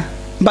என்ன?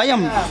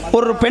 பயம்.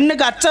 ஒரு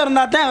பெண்ணுக்கு அச்சம்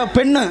இருந்தா தான்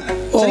பெண்ணு,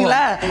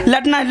 சரிங்களா?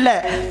 இல்லாட்டினா இல்லை.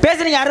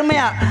 பேசுறீங்க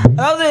அருமையா.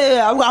 அதாவது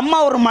அவங்க அம்மா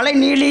ஒரு மலை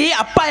நீலி,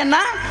 அப்பா என்ன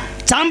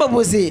சாம்ப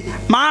பூசி,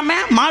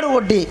 மாமன் மாடு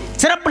ஓட்டி.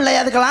 சிறப்பு இல்லை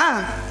அதுக்கெல்லாம்.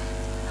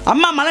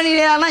 அம்மா மலை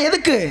நீலியானா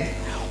எதுக்கு?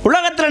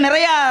 உலகத்தில்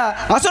நிறைய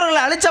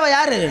அசுரர்களை அழிச்சவ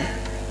யாரு?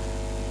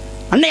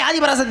 அன்னை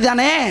ஆதிபராசக்தி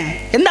தானே.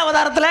 எந்த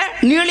அவதாரத்தில்?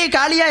 நீலி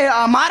காளியா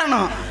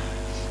மாறணும்.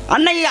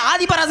 அன்னை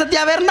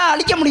ஆதிபராசக்தியாவே இருந்தால்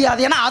அழிக்க முடியாது.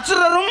 ஏன்னா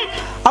அசுரரும்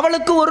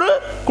அவளுக்கு ஒரு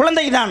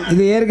குழந்தை தான்.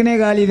 இது ஏற்கனவே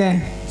காளி தான்,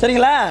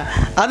 சரிங்களா?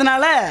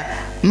 அதனால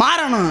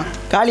மாறணும்.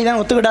 காளி தான்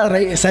ஒத்துக்கிட்டா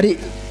சரி.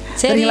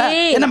 சரிங்களா?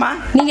 என்னம்மா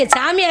நீங்க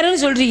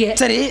சாமியாருன்னு சொல்றீங்க.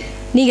 சரி,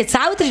 நீங்க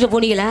சாவித்திரிட்ட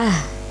போனீங்களா?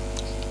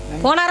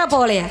 போனாரா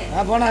போகலையா?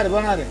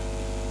 போனாரு.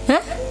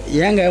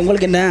 ஏங்க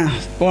உங்களுக்கு என்ன?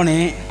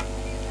 போனேன்.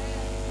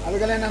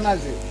 அதுக்கெல்லாம்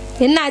என்னாச்சு?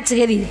 என்ன ஆச்சு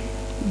கதி?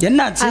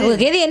 என்னாச்சு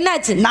கதி?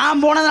 என்னாச்சு?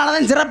 நான் போனதுனால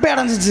தான் சிறப்பே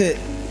அடைஞ்சிச்சு.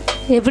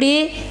 எப்படி?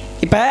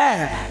 இப்போ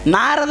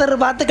நாரதர்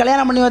பார்த்து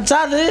கல்யாணம் பண்ணி வச்சா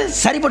அது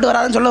சரிப்பட்டு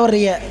வராதுன்னு சொல்ல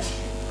வர்றீங்க.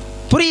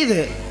 புரியுது.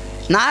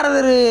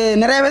 நாரதர்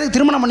நிறைய பேருக்கு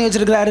திருமணம் பண்ணி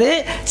வச்சிருக்கிறாரு.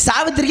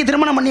 சாவித்திரிக்கு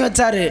திருமணம் பண்ணி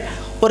வச்சாரு.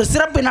 ஒரு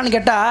சிறப்பு என்னன்னு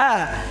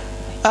கேட்டால்,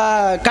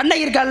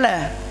 கண்ணகி இருக்கால்ல,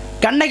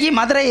 கண்ணகி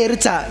மதுரையை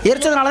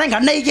எரிச்சதுனால தான்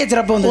கண்ணகிக்கே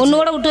சிறப்பு வந்து.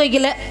 ஒன்று கூட விட்டு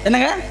வைக்கல.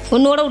 என்னங்க?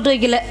 ஒன்று கூட விட்டு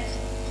வைக்கல.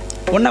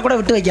 ஒன்றை கூட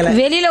விட்டு வைக்கல.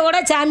 வெளியில கூட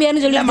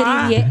சாமியார்னு சொல்லி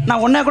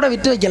நான் ஒன்றை கூட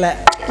விட்டு வைக்கல.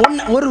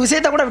 ஒரு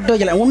விஷயத்த கூட விட்டு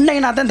வைக்கல.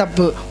 உன்னைனா தான்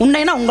தப்பு.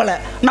 உன்னைனா உங்களை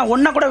நான்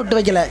ஒன்றை கூட விட்டு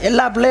வைக்கல.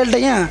 எல்லா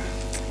பிள்ளைகள்கிட்டையும்,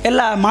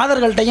 எல்லா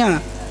மாதர்கள்ட்டையும்,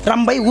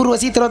 ரம்பை,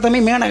 ஊர்வசி,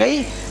 திரோத்தமை, மேனகை,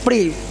 இப்படி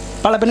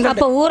பல பெண்கள்.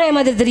 அப்போ ஊரே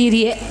மாதிரி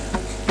தெரியுறியே.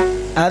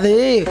 அது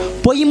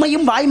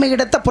பொய்மையும் வாய்மை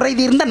இடத்த புரை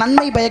தீர்ந்த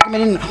நன்மை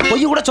பயக்குமே.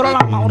 பொய் கூட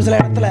சொல்லலாமா ஒரு சில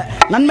இடத்துல?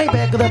 நன்மை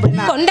பயக்குது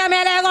அப்படின்னா கொண்ட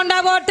மேலே கொண்டா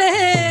போட்டு,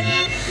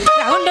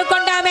 ரவுண்டு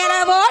கொண்டா மேலே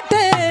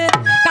போட்டு,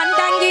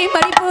 கண்டாங்கி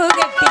மடிப்பு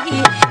கட்டி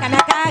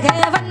கணக்காக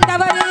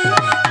வந்தவர்,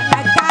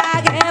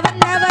 கணக்காக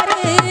வந்தவர்.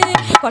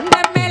 கொண்ட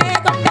மேலே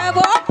கொண்ட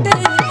போட்டு,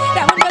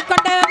 ரவுண்டு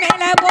கொண்ட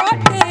மேலே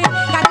போட்டு,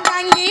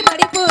 கண்டாங்கி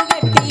மடிப்பு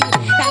கட்டி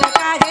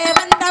கணக்காக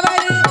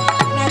வந்தவர்,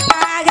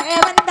 கணக்காக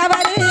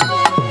வந்தவர்.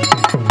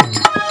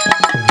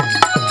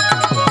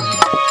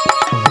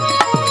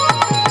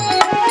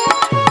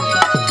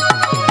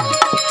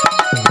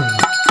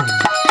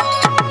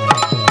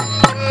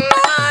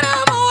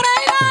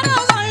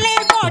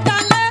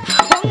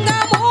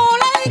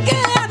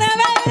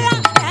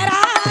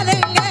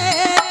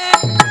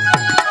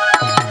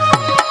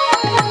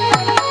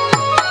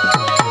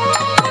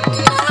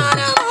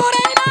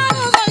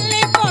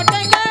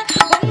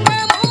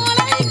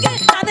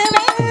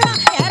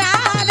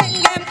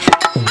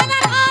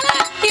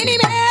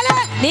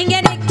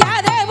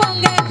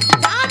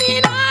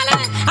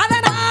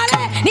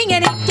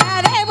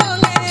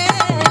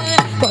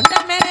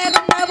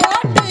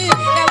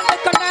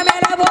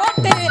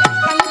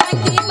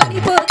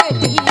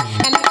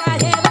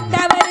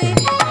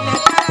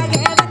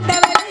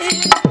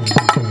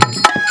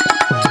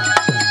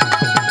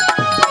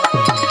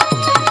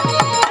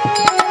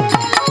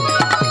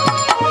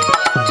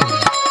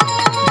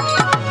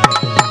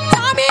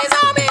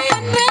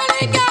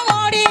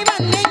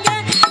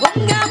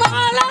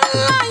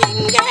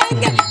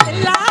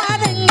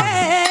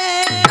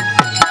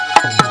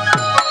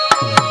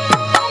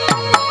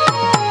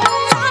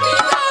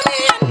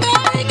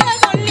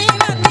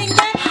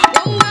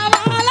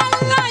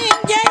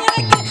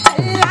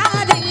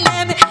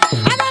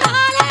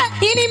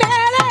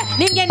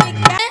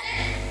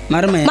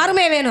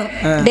 மருமே வேணும்.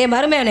 டே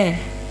மருமேனே,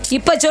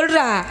 இப்ப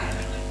சொல்றா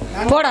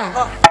போடா.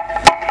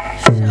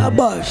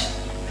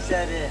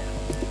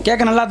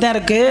 கேட்க நல்லா தான்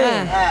இருக்கு.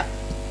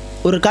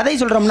 ஒரு கதை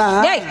சொல்றோம்னா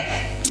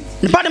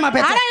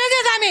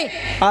சாமி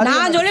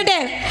நான்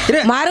சொல்லிட்டேன்.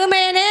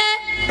 மருமேனே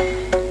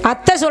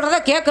அத்தை சொல்றத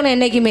கேட்கணும்.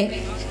 என்னைக்குமே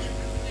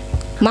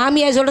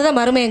மாமியா சொல்றத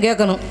மருமையன்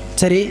கேட்கணும்.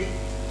 சரி,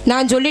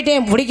 நான்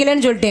சொல்லிட்டேன்,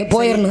 பிடிக்கலன்னு சொல்லிட்டேன்,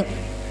 போயிடணும்.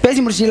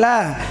 பேசி முடிச்சிங்களா?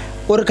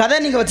 ஒரு கதை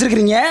நீங்க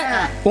வச்சிருக்கிறீங்க.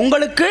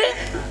 உங்களுக்கு,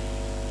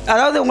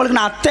 அதாவது உங்களுக்கு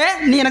நான் அத்தை,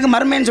 நீ எனக்கு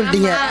மருமேன்னு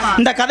சொல்லிட்டீங்க.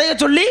 இந்த கதையை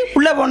சொல்லி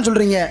உள்ள போன்னு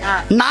சொல்றீங்க.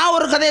 நான்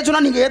ஒரு கதையை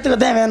சொன்னா நீங்க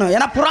ஏத்துக்கதான் வேணும்.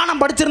 ஏன்னா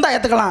புராணம் படிச்சிருந்தா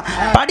ஏத்துக்கலாம்,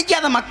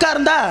 படிக்காத மக்கா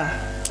இருந்தா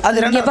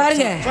அது ரெண்டு.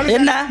 பாருங்க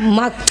என்ன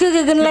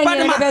மக்குன்னு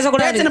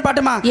பேசக்கூடாது.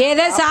 பாட்டுமா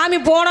ஏதோ சாமி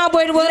போனா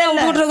போயிட்டு போதே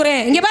விட்டுட்டு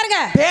இருக்கிறேன். இங்க பாருங்க,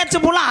 பேச்சு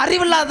போல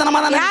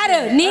அறிவில்லாதனமா தான். யாரு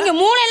நீங்க?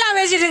 மூளை எல்லாம்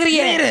பேசிட்டு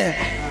இருக்கிறீங்க.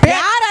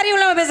 யார் அறிவு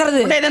இல்லாம பேசுறது?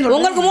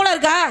 உங்களுக்கு மூளை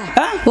இருக்கா?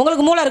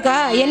 உங்களுக்கு மூளை இருக்கா?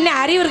 என்ன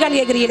அறிவு இருக்கான்னு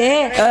கேக்குறீங்களே.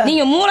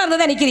 நீங்க மூளை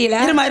இருந்தா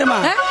நிக்கிறீங்களா?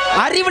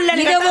 அறிவு இல்ல.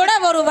 நீங்க கூட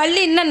ஒரு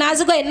வள்ளி இன்னும்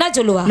நாசுக்கோ என்ன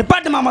சொல்லுவா?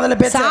 நிப்பாட்டுமா முதல்ல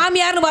பேச.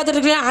 சாமியார்னு பாத்துட்டு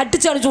இருக்கீங்க,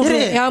 அடிச்சு அடிச்சு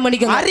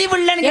விட்டுருங்க. அறிவு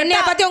இல்ல.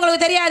 என்னைய பத்தி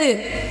உங்களுக்கு தெரியாது.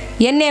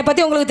 என்னைய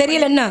பத்தி உங்களுக்கு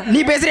தெரியல என்ன? நீ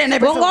பேசுற என்ன?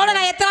 உங்களோட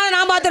நான் எத்தனை நாள்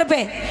நான்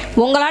பார்த்துருப்பேன்,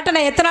 உங்களாட்ட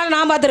நான் எத்தனை நாள்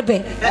நான்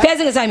பார்த்துருப்பேன்.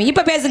 பேசுங்க சாமி,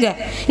 இப்போ பேசுங்க.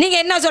 நீங்க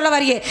என்ன சொல்ல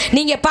வரீங்க?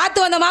 நீங்க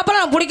பார்த்து வந்த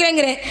மாப்பிள்ள நான்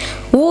பிடிக்கிறேங்கிறேன்,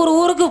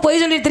 ஊருக்கு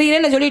போய் சொல்லி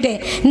தெரியுறேன்னு நான் சொல்லிட்டேன்.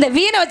 இந்த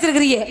வீணை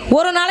வச்சிருக்கிறீங்க,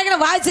 ஒரு நாளைக்கு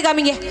நான் வாசிச்சு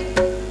காமிங்க.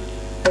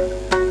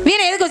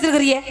 வீணை எதுக்கு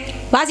வச்சிருக்கிறீங்க?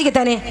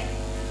 வாசிக்கத்தானே.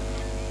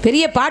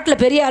 பெரிய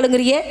பாட்டில் பெரிய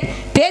ஆளுங்கிறிய,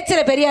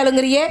 பேச்சில் பெரிய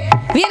ஆளுங்கிறிய,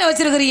 வீணை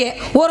வச்சிருக்கிறிய,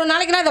 ஒரு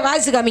நாளைக்கு நான் அதை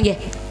வாசிச்சு காமிங்க.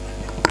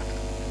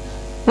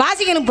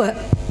 வாசிக்கணும். இப்போ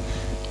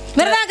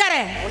மிருதாக்கார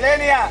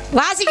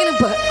வாசிக்கணும்.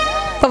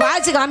 இப்போ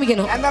வாசிச்சு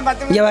காமிக்கணும்.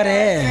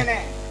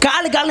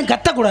 காலு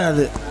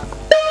கத்தக்கூடாது.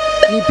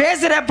 நீ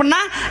பேசுற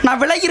அப்படின்னா நான்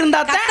விலகி இருந்தா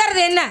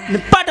கத்துறது என்ன?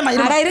 நிப்பாட்டமா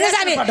இருங்க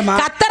சாமி,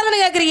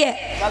 கத்துறதுன்னு கேக்குறீங்க.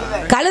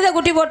 கழுத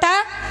குட்டி போட்டா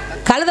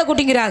கழுத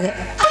குட்டிங்கிறாங்க,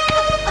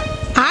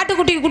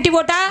 ஆட்டுக்குட்டி குட்டி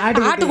போட்டா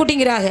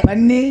ஆட்டுக்குட்டிங்கிறாங்க,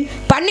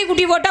 பன்னி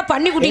குட்டி போட்டா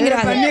பன்னி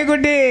குட்டிங்கிறாங்க,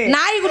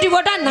 நாய் குட்டி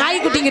போட்டா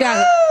நாய்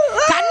குட்டிங்கிறாங்க,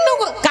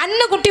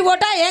 கண்ணு குட்டி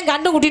போட்டா ஏன்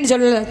கண்ணு குட்டின்னு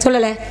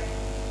சொல்லல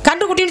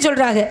கண்ணு குட்டின்னு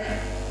சொல்றாங்க.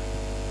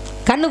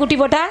 கண்ணு குட்டி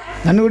போட்டா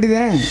கண்ணு குட்டி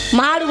தான்.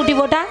 மாடு குட்டி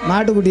போட்டா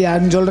மாட்டு குட்டி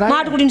யாருன்னு சொல்றாங்க?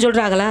 மாட்டு குட்டின்னு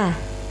சொல்றாங்களா?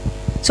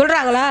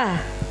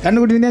 கண்ணு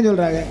குட்டின்னு தான்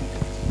சொல்றாங்க.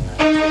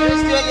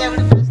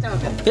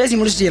 பேசி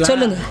முடிச்சிட்டீங்களா?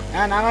 சொல்லுங்க.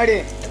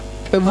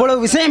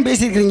 இவ்வளவு விஷயம்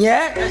பேசியிருக்கீங்க.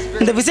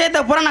 இந்த விஷயத்தை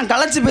பூரா நான்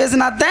கலைச்சு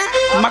பேசினாத்தான்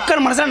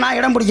மக்கள் மனசுல நான்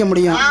இடம் பிடிக்க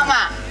முடியும்.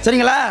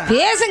 சரிங்களா?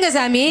 பேசுங்க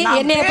சாமி.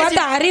 என்னைய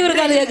பார்த்து அறிவு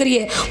இருக்காது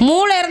கேக்குறீங்க.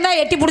 மூளை இருந்தா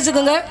எட்டி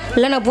பிடிச்சுக்கோங்க,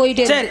 இல்ல நான்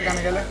போயிட்டே. சரி,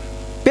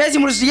 பேசி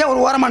முடிச்சிட்டீங்க. ஒரு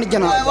ஓரமா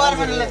நிக்கணும்,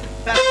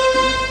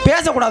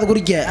 பேசக்கூடாது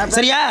குறிக்க.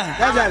 சரியா?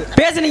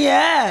 பேசுனீங்க.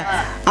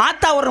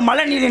 ஆத்தா ஒரு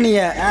மழை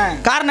நீங்க.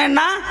 காரணம்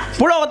என்ன?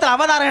 புலோகத்தில்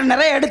அவதாரம்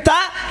நிறைய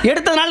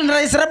எடுத்ததுனால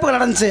நிறைய சிறப்புகள்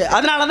நடந்துச்சு.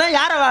 அதனாலதான்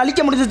யாரை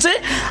அழிக்க முடிஞ்சிச்சு?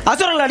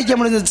 அசுரர்கள் அழிக்க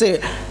முடிஞ்சிச்சு.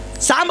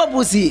 சாம்ப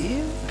பூசி,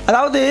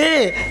 அதாவது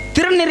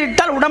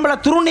திருநீரிட்டால் உடம்புல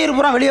துருநீர்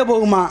பூரா வெளியே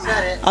போகுமா.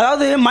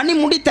 அதாவது மணி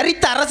முடி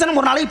தரித்த அரசன்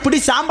ஒரு நாளைக்கு இப்படி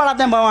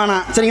சாம்பலாத்தான் போவானா.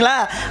 சரிங்களா?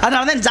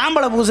 அதனால தான்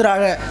சாம்பலை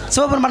பூசுறாங்க.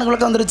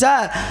 சிவபெருமானுக்கு வந்துருச்சா?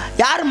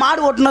 யார்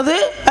மாடு ஓட்டுனது?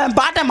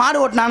 பாட்டை மாடு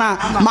ஓட்டினானா?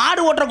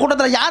 மாடு ஓட்டுற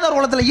கூட்டத்தில் யாதவர்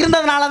குலத்தில்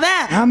இருந்ததுனால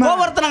தான்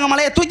கோவர்த்தனங்க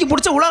மலையை தூக்கி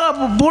பிடிச்சி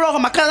பூலோக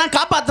மக்கள் எல்லாம்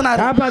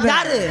காப்பாத்தினாரு.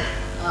 யாரு?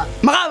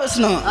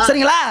 மகாவிஷ்ணு.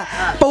 சரிங்களா?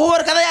 இப்போ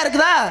ஒவ்வொரு கதையா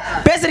இருக்குதா?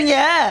 பேசுறீங்க.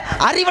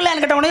 அறிவில்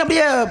என்கிட்ட உடனே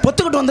அப்படியே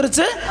பொத்துக்கிட்டு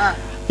வந்துருச்சு.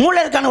 மூளை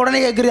இருக்கான உடனே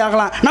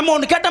கேட்கிறாங்களாம். நம்ம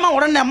ஒன்று கேட்டோமா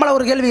உடனே நம்மள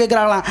ஒரு கேள்வி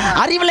கேட்கிறாங்களாம்.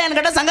 அறிவில் என்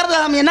கேட்ட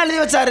சங்கரதாமி என்ன எழுதி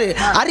வச்சாரு?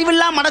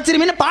 அறிவில்லா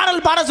மடச்சிருமின்னு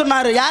பாடல் பாட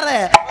சொன்னாரு. யாரு?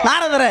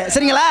 நாரதர்.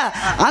 சரிங்களா?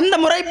 அந்த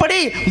முறைப்படி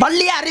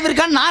வள்ளியா அறிவு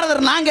இருக்கான்னு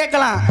நாரதர் நான்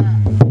கேட்கலாம்.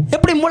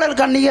 எப்படி மூளை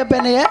இருக்கான்னு நீ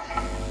கேட்பேனையே?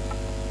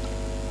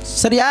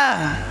 சரியா?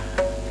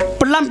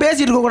 இப்படிலாம்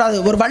பேசிட்டு இருக்க கூடாது.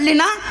 ஒரு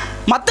வள்ளினா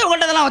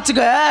மற்றவங்கள்ட்டதெல்லாம்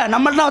வச்சுக்க,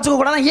 நம்மள்ட்ட வச்சுக்க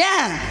கூடாது.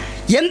 ஏன்?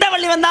 எந்த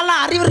வள்ளி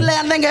வந்தாலும் அறிவு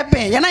இல்லையான்னு தான்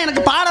கேட்பேன். ஏன்னா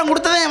எனக்கு பாடம்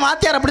கொடுத்ததே என்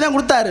வாத்தியார் அப்படி தான்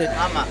கொடுத்தாரு.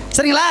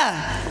 சரிங்களா?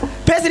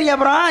 பேசுறீங்க.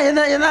 அப்புறம்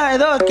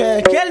ஏதோ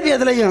கேள்வி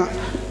எதுலையும்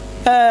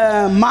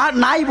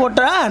நாய்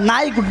போட்டா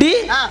நாய்க்குட்டி,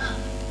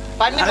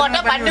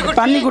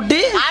 பன்னிக்குட்டி,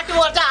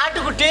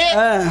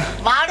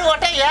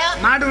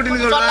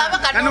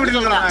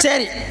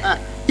 சரி,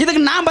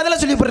 இதுக்கு நான் பதில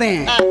சொல்லி போடுறேன்.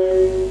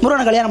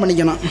 முருகனை கல்யாணம்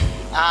பண்ணிக்கணும்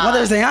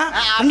முதல் விஷயம்.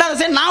 ரெண்டாவது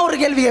விஷயம், நான் ஒரு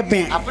கேள்வி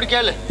கேட்பேன்,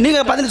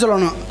 நீங்க பதில்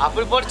சொல்லணும்.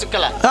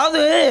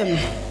 அதாவது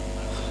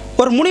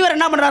ஒரு முனிவர்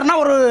என்ன பண்றாருன்னா,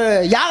 ஒரு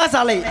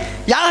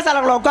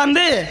யாகசாலைக்குள்ள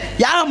உட்காந்து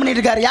யாகம் பண்ணிட்டு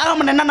இருக்காரு. யாகம்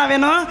பண்ண என்னென்ன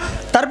வேணும்?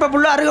 தர்ப்ப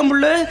புல்லு,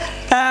 அருகம்புல்,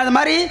 அது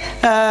மாதிரி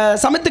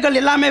சமத்துக்கள்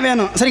எல்லாமே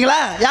வேணும். சரிங்களா?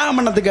 யாகம்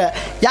பண்ணதுக்கு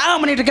யாகம்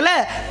பண்ணிட்டு இருக்கல,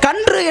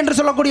 கன்று என்று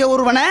சொல்லக்கூடிய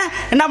ஒருவனை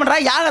என்ன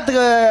பண்றாங்க?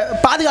 யாகத்துக்கு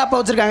பாதுகாப்பாக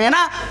வச்சிருக்காங்க.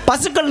 ஏன்னா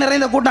பசுக்கள்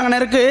நிறைந்த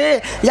கூட்டாங்க இருக்கு.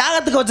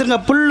 யாகத்துக்கு வச்சிருக்க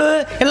புல்லு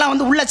எல்லாம்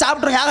வந்து உள்ள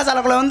சாப்பிட்றோம்.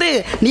 யாகசாலைக்குள்ள வந்து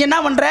நீ என்ன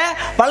பண்ற?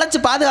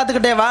 வளைச்சு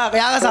பாதுகாத்துக்கிட்டே வா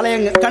யாகசாலை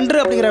கன்று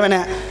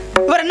அப்படிங்கிறவனை.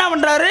 இவர் என்ன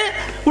பண்றாரு?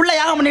 உள்ள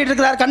யாகம் பண்ணிட்டு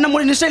இருக்கிறாரு, கண்ணை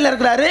மூடி நிஷ்டையில்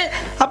இருக்கிறாரு.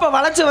 அப்போ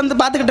வளைச்சு வந்து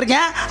பார்த்துக்கிட்டு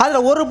இருக்கேன்.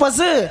 அதில் ஒரு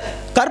பசு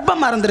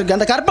கர்ப்பமாக இருந்திருக்கு.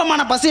 அந்த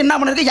கர்ப்பமான பசு என்ன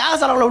பண்ணிருக்கு?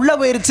 யாகசாலைக்குள்ள உள்ளே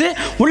போயிருச்சு.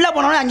 உள்ளே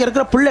போனவனே அங்கே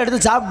இருக்கிற புல்லை எடுத்து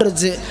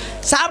சாப்பிட்டுருச்சு.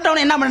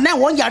 சாப்பிட்டவனே என்ன பண்ணேன்?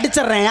 ஓங்கி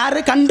அடிச்சிடுறேன். யாரு?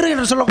 கன்று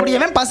என்று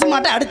சொல்லக்கூடியவன் பசு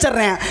மாட்டை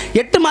அடிச்சிடுறேன்.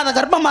 8 மாத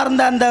கர்ப்பமாக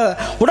இருந்த அந்த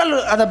உடல்,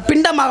 அந்த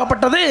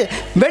பிண்டமாகப்பட்டது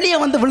வெளியே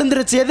வந்து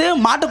விழுந்துருச்சு. எது?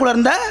 மாட்டுக்குள்ள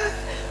இருந்த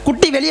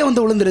குட்டி வெளியே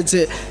வந்து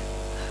விழுந்துருச்சு.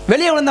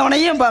 வெளியே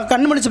விழுந்தவனையும்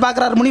கண்ணு முடிச்சு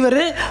பார்க்குறாரு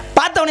முனிவர்.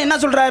 பார்த்தவனே என்ன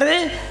சொல்கிறாரு?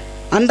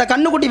 அந்த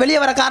கண்ணுக்குட்டி வெளியே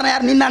வர காரணம்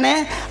யார்? நீ தானே.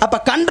 அப்போ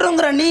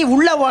கன்றுங்கிற நீ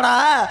உள்ளே போடா,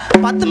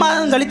 10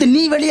 மாதம் கழித்து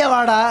நீ வெளியே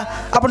வாடா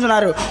அப்படின்னு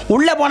சொன்னார்.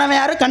 உள்ளே போனவன்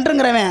யார்?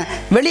 கன்றுங்கிறவன்.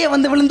 வெளியே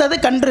வந்து விழுந்தது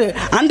கன்று.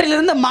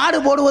 அன்றிலிருந்து மாடு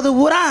போடுவது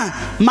ஊரா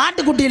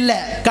மாட்டுக்குட்டி இல்லை,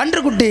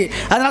 கன்றுக்குட்டி.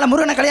 அதனால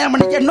முருகனை கல்யாணம்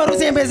பண்ணிக்க. இன்னொரு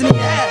விஷயம்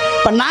பேசுனீங்க.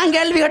 இப்போ நான்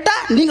கேள்வி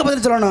கேட்டால் நீங்கள்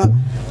பதில் சொல்லணும்.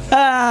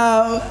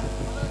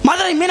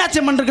 மதுரை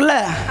மீனாட்சி அம்மன் இருக்குல்ல,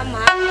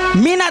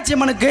 மீனாட்சி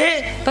அம்மனுக்கு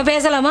இப்போ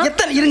பேசலாமா?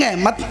 எத்தனை இருங்க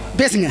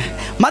பேசுங்க.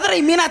 மதுரை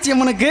மீனாட்சி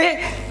அம்மனுக்கு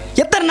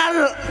எத்தனை நாள்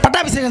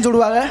பட்டாபிஷேகம்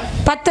சொல்லுவாங்க?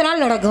 10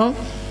 நாள் நடக்கும்.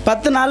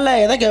 10 நாளில்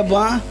எதை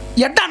கேட்போம்?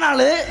 8ஆம்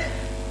நாள்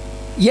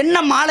என்ன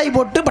மாலை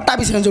போட்டு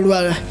பட்டாபிஷேகம்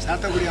சொல்லுவாங்க?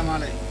 சாத்தக்குடியா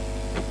மாலை.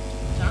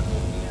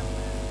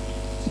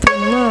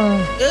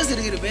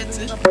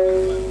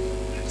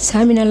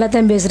 சாமி நல்லா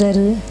தான்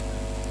பேசுறாரு.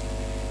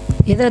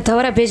 ஏதோ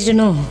தவறா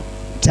பேசிட்டணும்.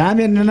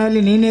 சாமி என்ன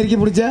நீ நெருக்கி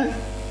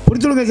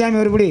பிடிச்சுடுங்க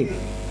சாமி. ஒருபடி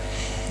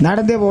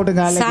நடந்தே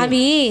போட்டுங்க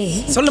சாமி.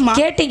 சொல்லுமா?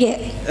 கேட்டீங்க.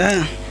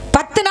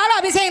 10 நாள்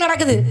அபிஷேகம்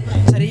நடக்குது.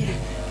 சரி.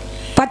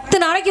 10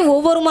 நாளைக்கு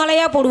ஒவ்வொரு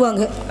மாலையாக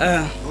போடுவாங்க.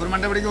 ஒரு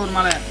மண்டபடிக்கு ஒரு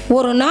மாலை,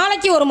 ஒரு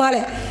நாளைக்கு ஒரு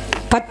மாலை.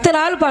 10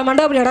 நாள்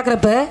மண்டபத்தில்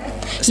நடக்கிறப்ப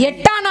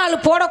 8ஆம்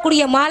நாள்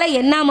போடக்கூடிய மாலை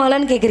என்ன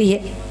மாலைன்னு கேட்குறீங்க?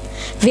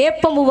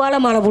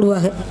 வேப்பம்பூவால் மாலை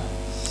போடுவாங்க.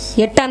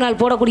 8ஆம் நாள்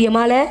போடக்கூடிய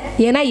மாலை.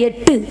 ஏன்னா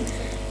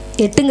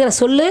 8ங்கிற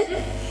சொல்லு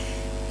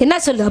என்ன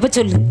சொல்லு? அப்போ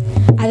சொல்லு.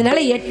 அதனால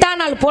 8ஆம்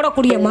நாள்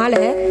போடக்கூடிய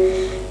மாலை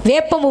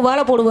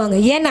வேப்பம்பூவால் போடுவாங்க.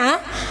 ஏன்னா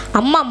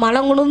அம்மா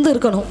மலங்குணுந்து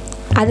இருக்கணும்.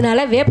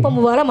 அதனால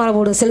வேப்பம்பூவால்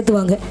மாலை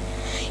செலுத்துவாங்க.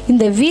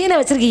 இந்த வீணை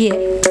வச்சிருக்கீங்க,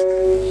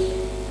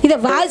 இதை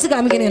வாசிச்சு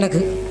காமிக்கணும்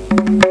எனக்கு.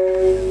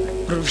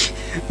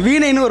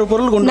 வீணைன்னு ஒரு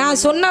பொருள் கொண்டு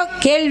நான் சொன்ன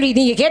கேள்வி,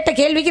 நீங்க கேட்ட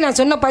கேள்விக்கு நான்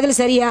சொன்ன பதில்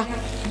சரியா?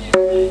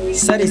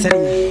 சரி சரி.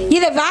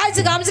 இதை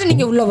வாசிச்சு காமிச்சிட்டு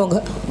நீங்க உள்ள போங்க.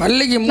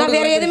 நான்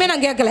வேற எதுவுமே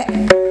நான் கேட்கல.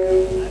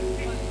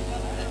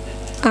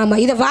 ஆமா,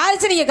 இதை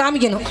வாசிச்சு நீங்க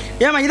காமிக்கணும்.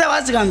 ஏமா இதை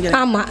வாசிச்சு காமிக்கிறேன்?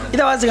 ஆமா,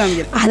 இதை வாசிச்சு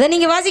காமிக்கிறேன். அதை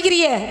நீங்க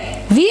வாசிக்கிறீங்க.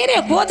 வீணை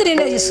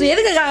போத்துட்டு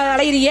எதுக்கு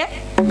அலையிறீங்க?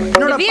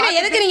 வீணை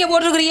எதுக்கு நீங்க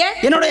போட்டுருக்கீங்க?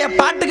 என்னுடைய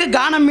பாட்டுக்கு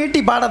கானம்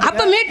மீட்டி பாட.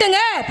 அப்ப மீட்டுங்க,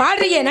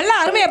 பாடுறீங்க, நல்லா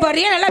அருமையா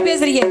பாடுறீங்க, நல்லா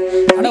பேசுறீங்க.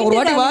 ஒரு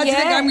வாட்டி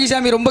வாசிச்சு காமிக்க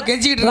சாமி, ரொம்ப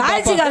கெஞ்சிட்டு இருக்கேன்.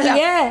 வாசிச்சு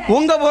காமிங்க.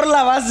 உங்க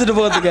பொருளா வாசிச்சுட்டு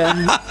போறதுக்கு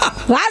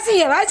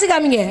வாசிங்க, வாசிச்சு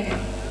காமிங்க.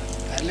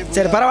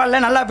 சரி பரவாயில்ல,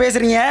 நல்லா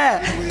பேசுறீங்க.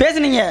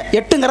 பேசுனீங்க.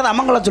 8ங்கிறது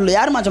அம்மங்கள சொல்லு.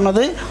 யாருமா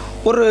சொன்னது?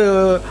 ஒரு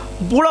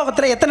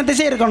பூலோகத்தில் எத்தனை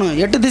திசை இருக்கணும்?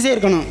 8 திசை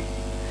இருக்கணும்.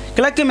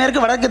 கிழக்கு, மேற்கு,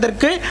 வடக்கு,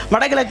 தெற்கு,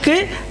 வடகிழக்கு,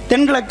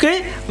 தென்கிழக்கு,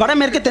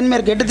 வடமேற்கு,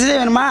 தென்மேற்கு, 8 திசை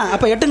வேணுமா?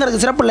 அப்போ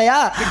 8ங்கிறது சிறப்பு இல்லையா?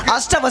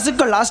 அஷ்ட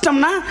வசுக்கள்.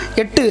 அஷ்டம்னா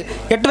 8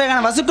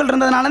 வகையான வசுக்கள்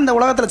இருந்ததுனால இந்த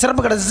உலகத்தில்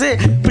சிறப்பு கிடைச்சிச்சு.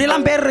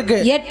 இப்படிலாம் பேர் இருக்கு.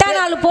 8ஆம்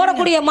நாள்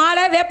போடக்கூடிய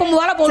மாலை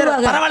வேப்பம்பூவால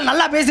போடுவாங்க. பரவாயில்ல,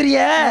 நல்லா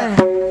பேசுறீங்க.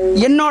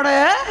 என்னோட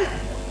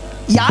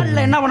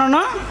யாழில் என்ன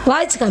பண்ணணும்?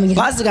 வாசிச்சு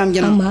காமிக்கணும். வாசிச்சு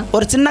காமிக்கணும்.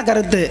 ஒரு சின்ன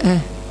கருத்து,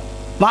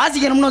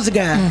 வாசிக்கணும்னு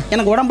வச்சுக்க,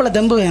 எனக்கு உடம்புல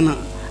தெம்பு வேணும்.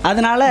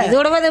 அதனால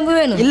இதோட தெம்பு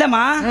வேணும்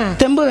இல்லம்மா,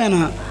 தெம்பு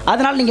வேணும்.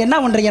 அதனால நீங்க என்ன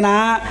பண்றீங்கன்னா,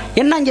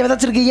 என்ன இங்க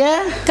விதைச்சிருக்கீங்க?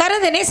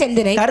 கருந்தனை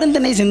செந்தனை.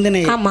 கருந்தனை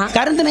செந்தனை. ஆமா.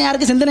 கருந்தனை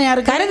யாருக்கு? செந்தனை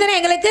யாருக்கு? கருந்தனை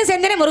எங்களுக்கு,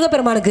 செந்தனை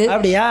முருகப்பெருமானுக்கு.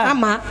 அப்படியா?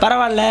 ஆமா.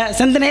 பரவாயில்ல,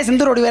 செந்தனை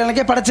செந்தரோடி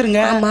வேலைக்கே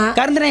படைச்சிருங்க.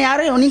 கருந்தனை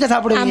யாரு? நீங்க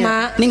சாப்பிடுவீங்க.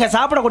 நீங்க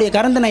சாப்பிடக்கூடிய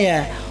கருந்தனைய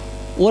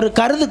ஒரு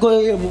கருது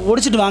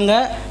ஒடிச்சிட்டு வாங்க,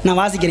 நான்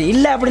வாசிக்கிறேன்.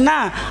 இல்லை அப்படின்னா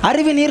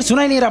அருவி நீர்,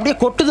 சுனை நீர் அப்படியே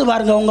கொட்டுது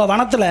பாருங்க உங்க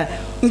வனத்துல.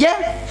 இங்க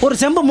ஒரு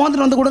செம்பு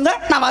மோந்துட்டு வந்து கொடுங்க,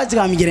 நான் வாசிச்சு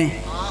காமிக்கிறேன்.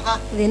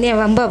 இது என்ன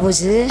வம்பா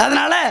போச்சு?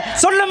 அதனால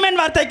சொல்லும் என்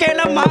வார்த்தை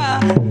கேளம்மா,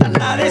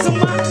 தன்னாதே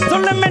சும்மா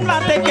சொல்லும் என்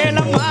வார்த்தை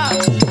கேளம்மா.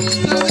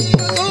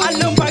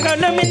 அல்லும்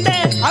பகலும் இந்த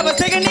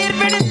அவசக நீர்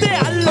பிடித்து,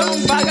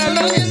 அல்லும்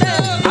பகலும் இந்த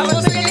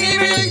அவசக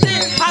நீர் பிடித்து,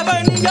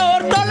 அவன்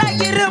யோர்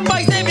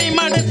தொலைகிருப்பாய் செவி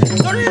மடு.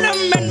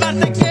 சொல்லும் என்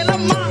வார்த்தை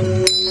கேளம்மா.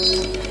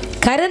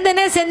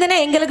 கருந்தனை செந்தனை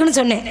எங்களுக்குன்னு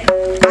சொன்னேன்.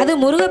 அது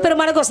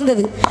முருகப்பெருமானுக்கு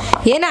வசந்தது.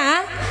 ஏன்னா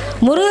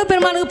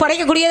முருகப்பெருமானுக்கு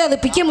படைக்கக்கூடியது அது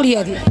பிக்க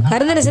முடியாது.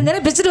 கருந்தனை செந்தனை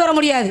பிச்சுட்டு வர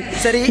முடியாது.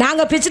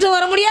 நாங்க பிச்சுட்டு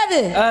வர முடியாது,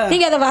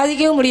 நீங்க அதை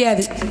வாதிக்கவும்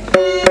முடியாது.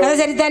 அது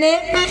சரிதானே?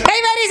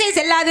 கைவரிசை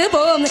செல்லாது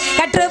போம்,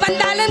 கற்று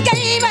வந்தாலும்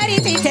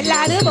கைவரிசை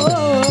செல்லாது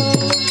போம்.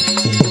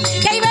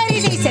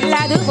 கைவரிசை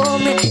செல்லாது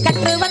போம்,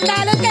 கற்று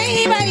வந்தாலும்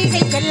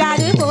கைவரிசை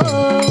செல்லாது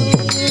போம்.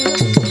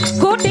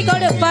 கூட்டி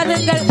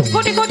கொடுப்பதுங்கள்,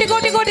 கூட்டி கூட்டி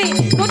கூட்டி கூட்டி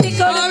கூட்டி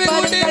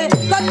கொடுப்பதுங்கள்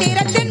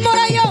கொத்திரத்தின்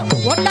முறையோ.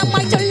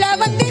 ஒட்டம்மாய் சொல்ல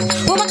வந்து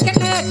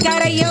உமக்கென்ன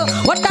கரையோ,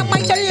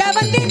 ஒட்டம்மாய் சொல்ல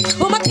வந்து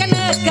உமக்கென்ன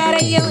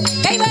கரையோ.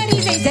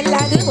 கைவரிசை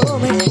செல்லாது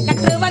போம்,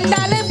 கற்று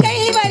வந்தாலும்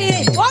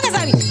கைவரிசை. போங்க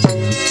சாமி.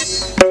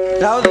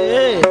 அதாவது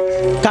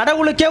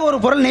கடவுளுக்கே ஒரு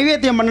பொருள்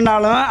நைவேத்தியம்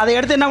பண்ணினாலும் அதை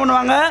எடுத்து என்ன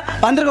பண்ணுவாங்க?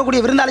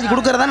 வந்திருக்கக்கூடிய விருந்தாளிக்கு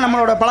கொடுக்கறதா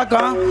நம்மளோட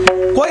பழக்கம்.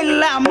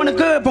 கோயிலில்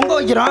அம்மனுக்கு பொங்க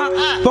வைக்கிறோம்.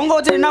 பொங்க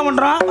வச்சு என்ன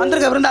பண்றோம்?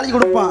 வந்திருக்க விருந்தாளிக்கு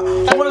கொடுப்போம்.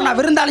 உங்களுக்கு நான்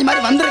விருந்தாளி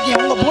மாதிரி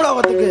வந்திருக்கேன் உங்க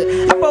பூலோகத்துக்கு.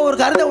 அப்போ ஒரு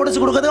கருத்தை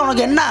உடைச்சு கொடுக்கறது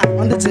உனக்கு என்ன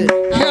வந்துச்சு?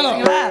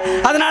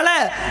 அதனால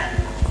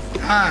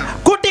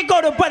கூட்டி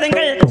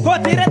கொடுப்பதுங்கள்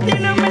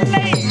கோத்திரத்திலும்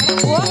இல்லை.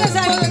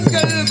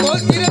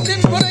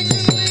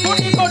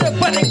 கூட்டி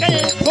கொடுப்பதுங்கள்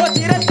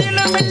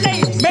கோத்திரத்திலும் இல்லை.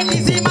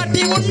 மெடிசி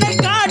மாட்டி உன்னை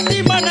காட்டி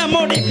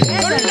மனமோடி.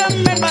 சொல்லும்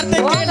என் வார்த்தை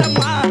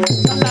கேளம்மா,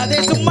 சொல்லாதே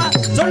சும்மா.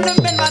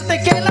 சொல்லும் என் வார்த்தை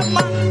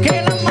கேளம்மா,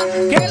 கேளம்மா,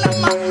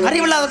 கேளம்மா.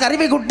 அறிவில்லாதவருக்கு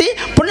அறிவை கூட்டி,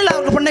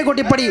 பொண்ணில்லாதவருக்கு பொண்ணை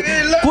கூட்டி படி.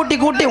 கூட்டி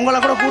கூட்டி உங்களை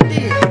கூட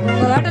கூட்டி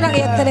நாங்க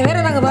எத்தனை பேரை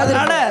நாங்க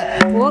அதனால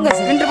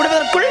இன்று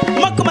விடுவதற்குள்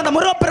உமக்கும் அந்த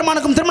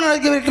முருகப்பெருமானுக்கும் திருமணம்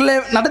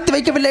நடத்தி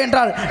வைக்கவில்லை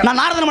என்றால் நான்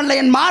நாரதனம் அல்ல,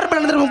 என்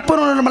மார்பில்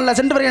 30 அல்ல,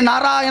 சென்று வருகிறேன்.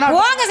 நாராயணா.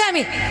 போங்க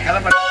சாமி.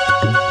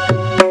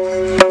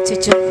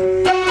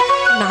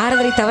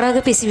 நாரதரை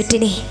தவறாக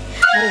பேசிவிட்டேனே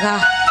முருகா,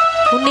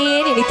 உன்னையே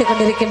நினைத்துக்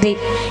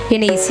கொண்டிருக்கின்றேன்.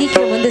 என்னை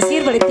சீக்கிரம் வந்து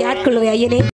சீர்படுத்தி ஆட்கொள்ளுவை ஐயனே.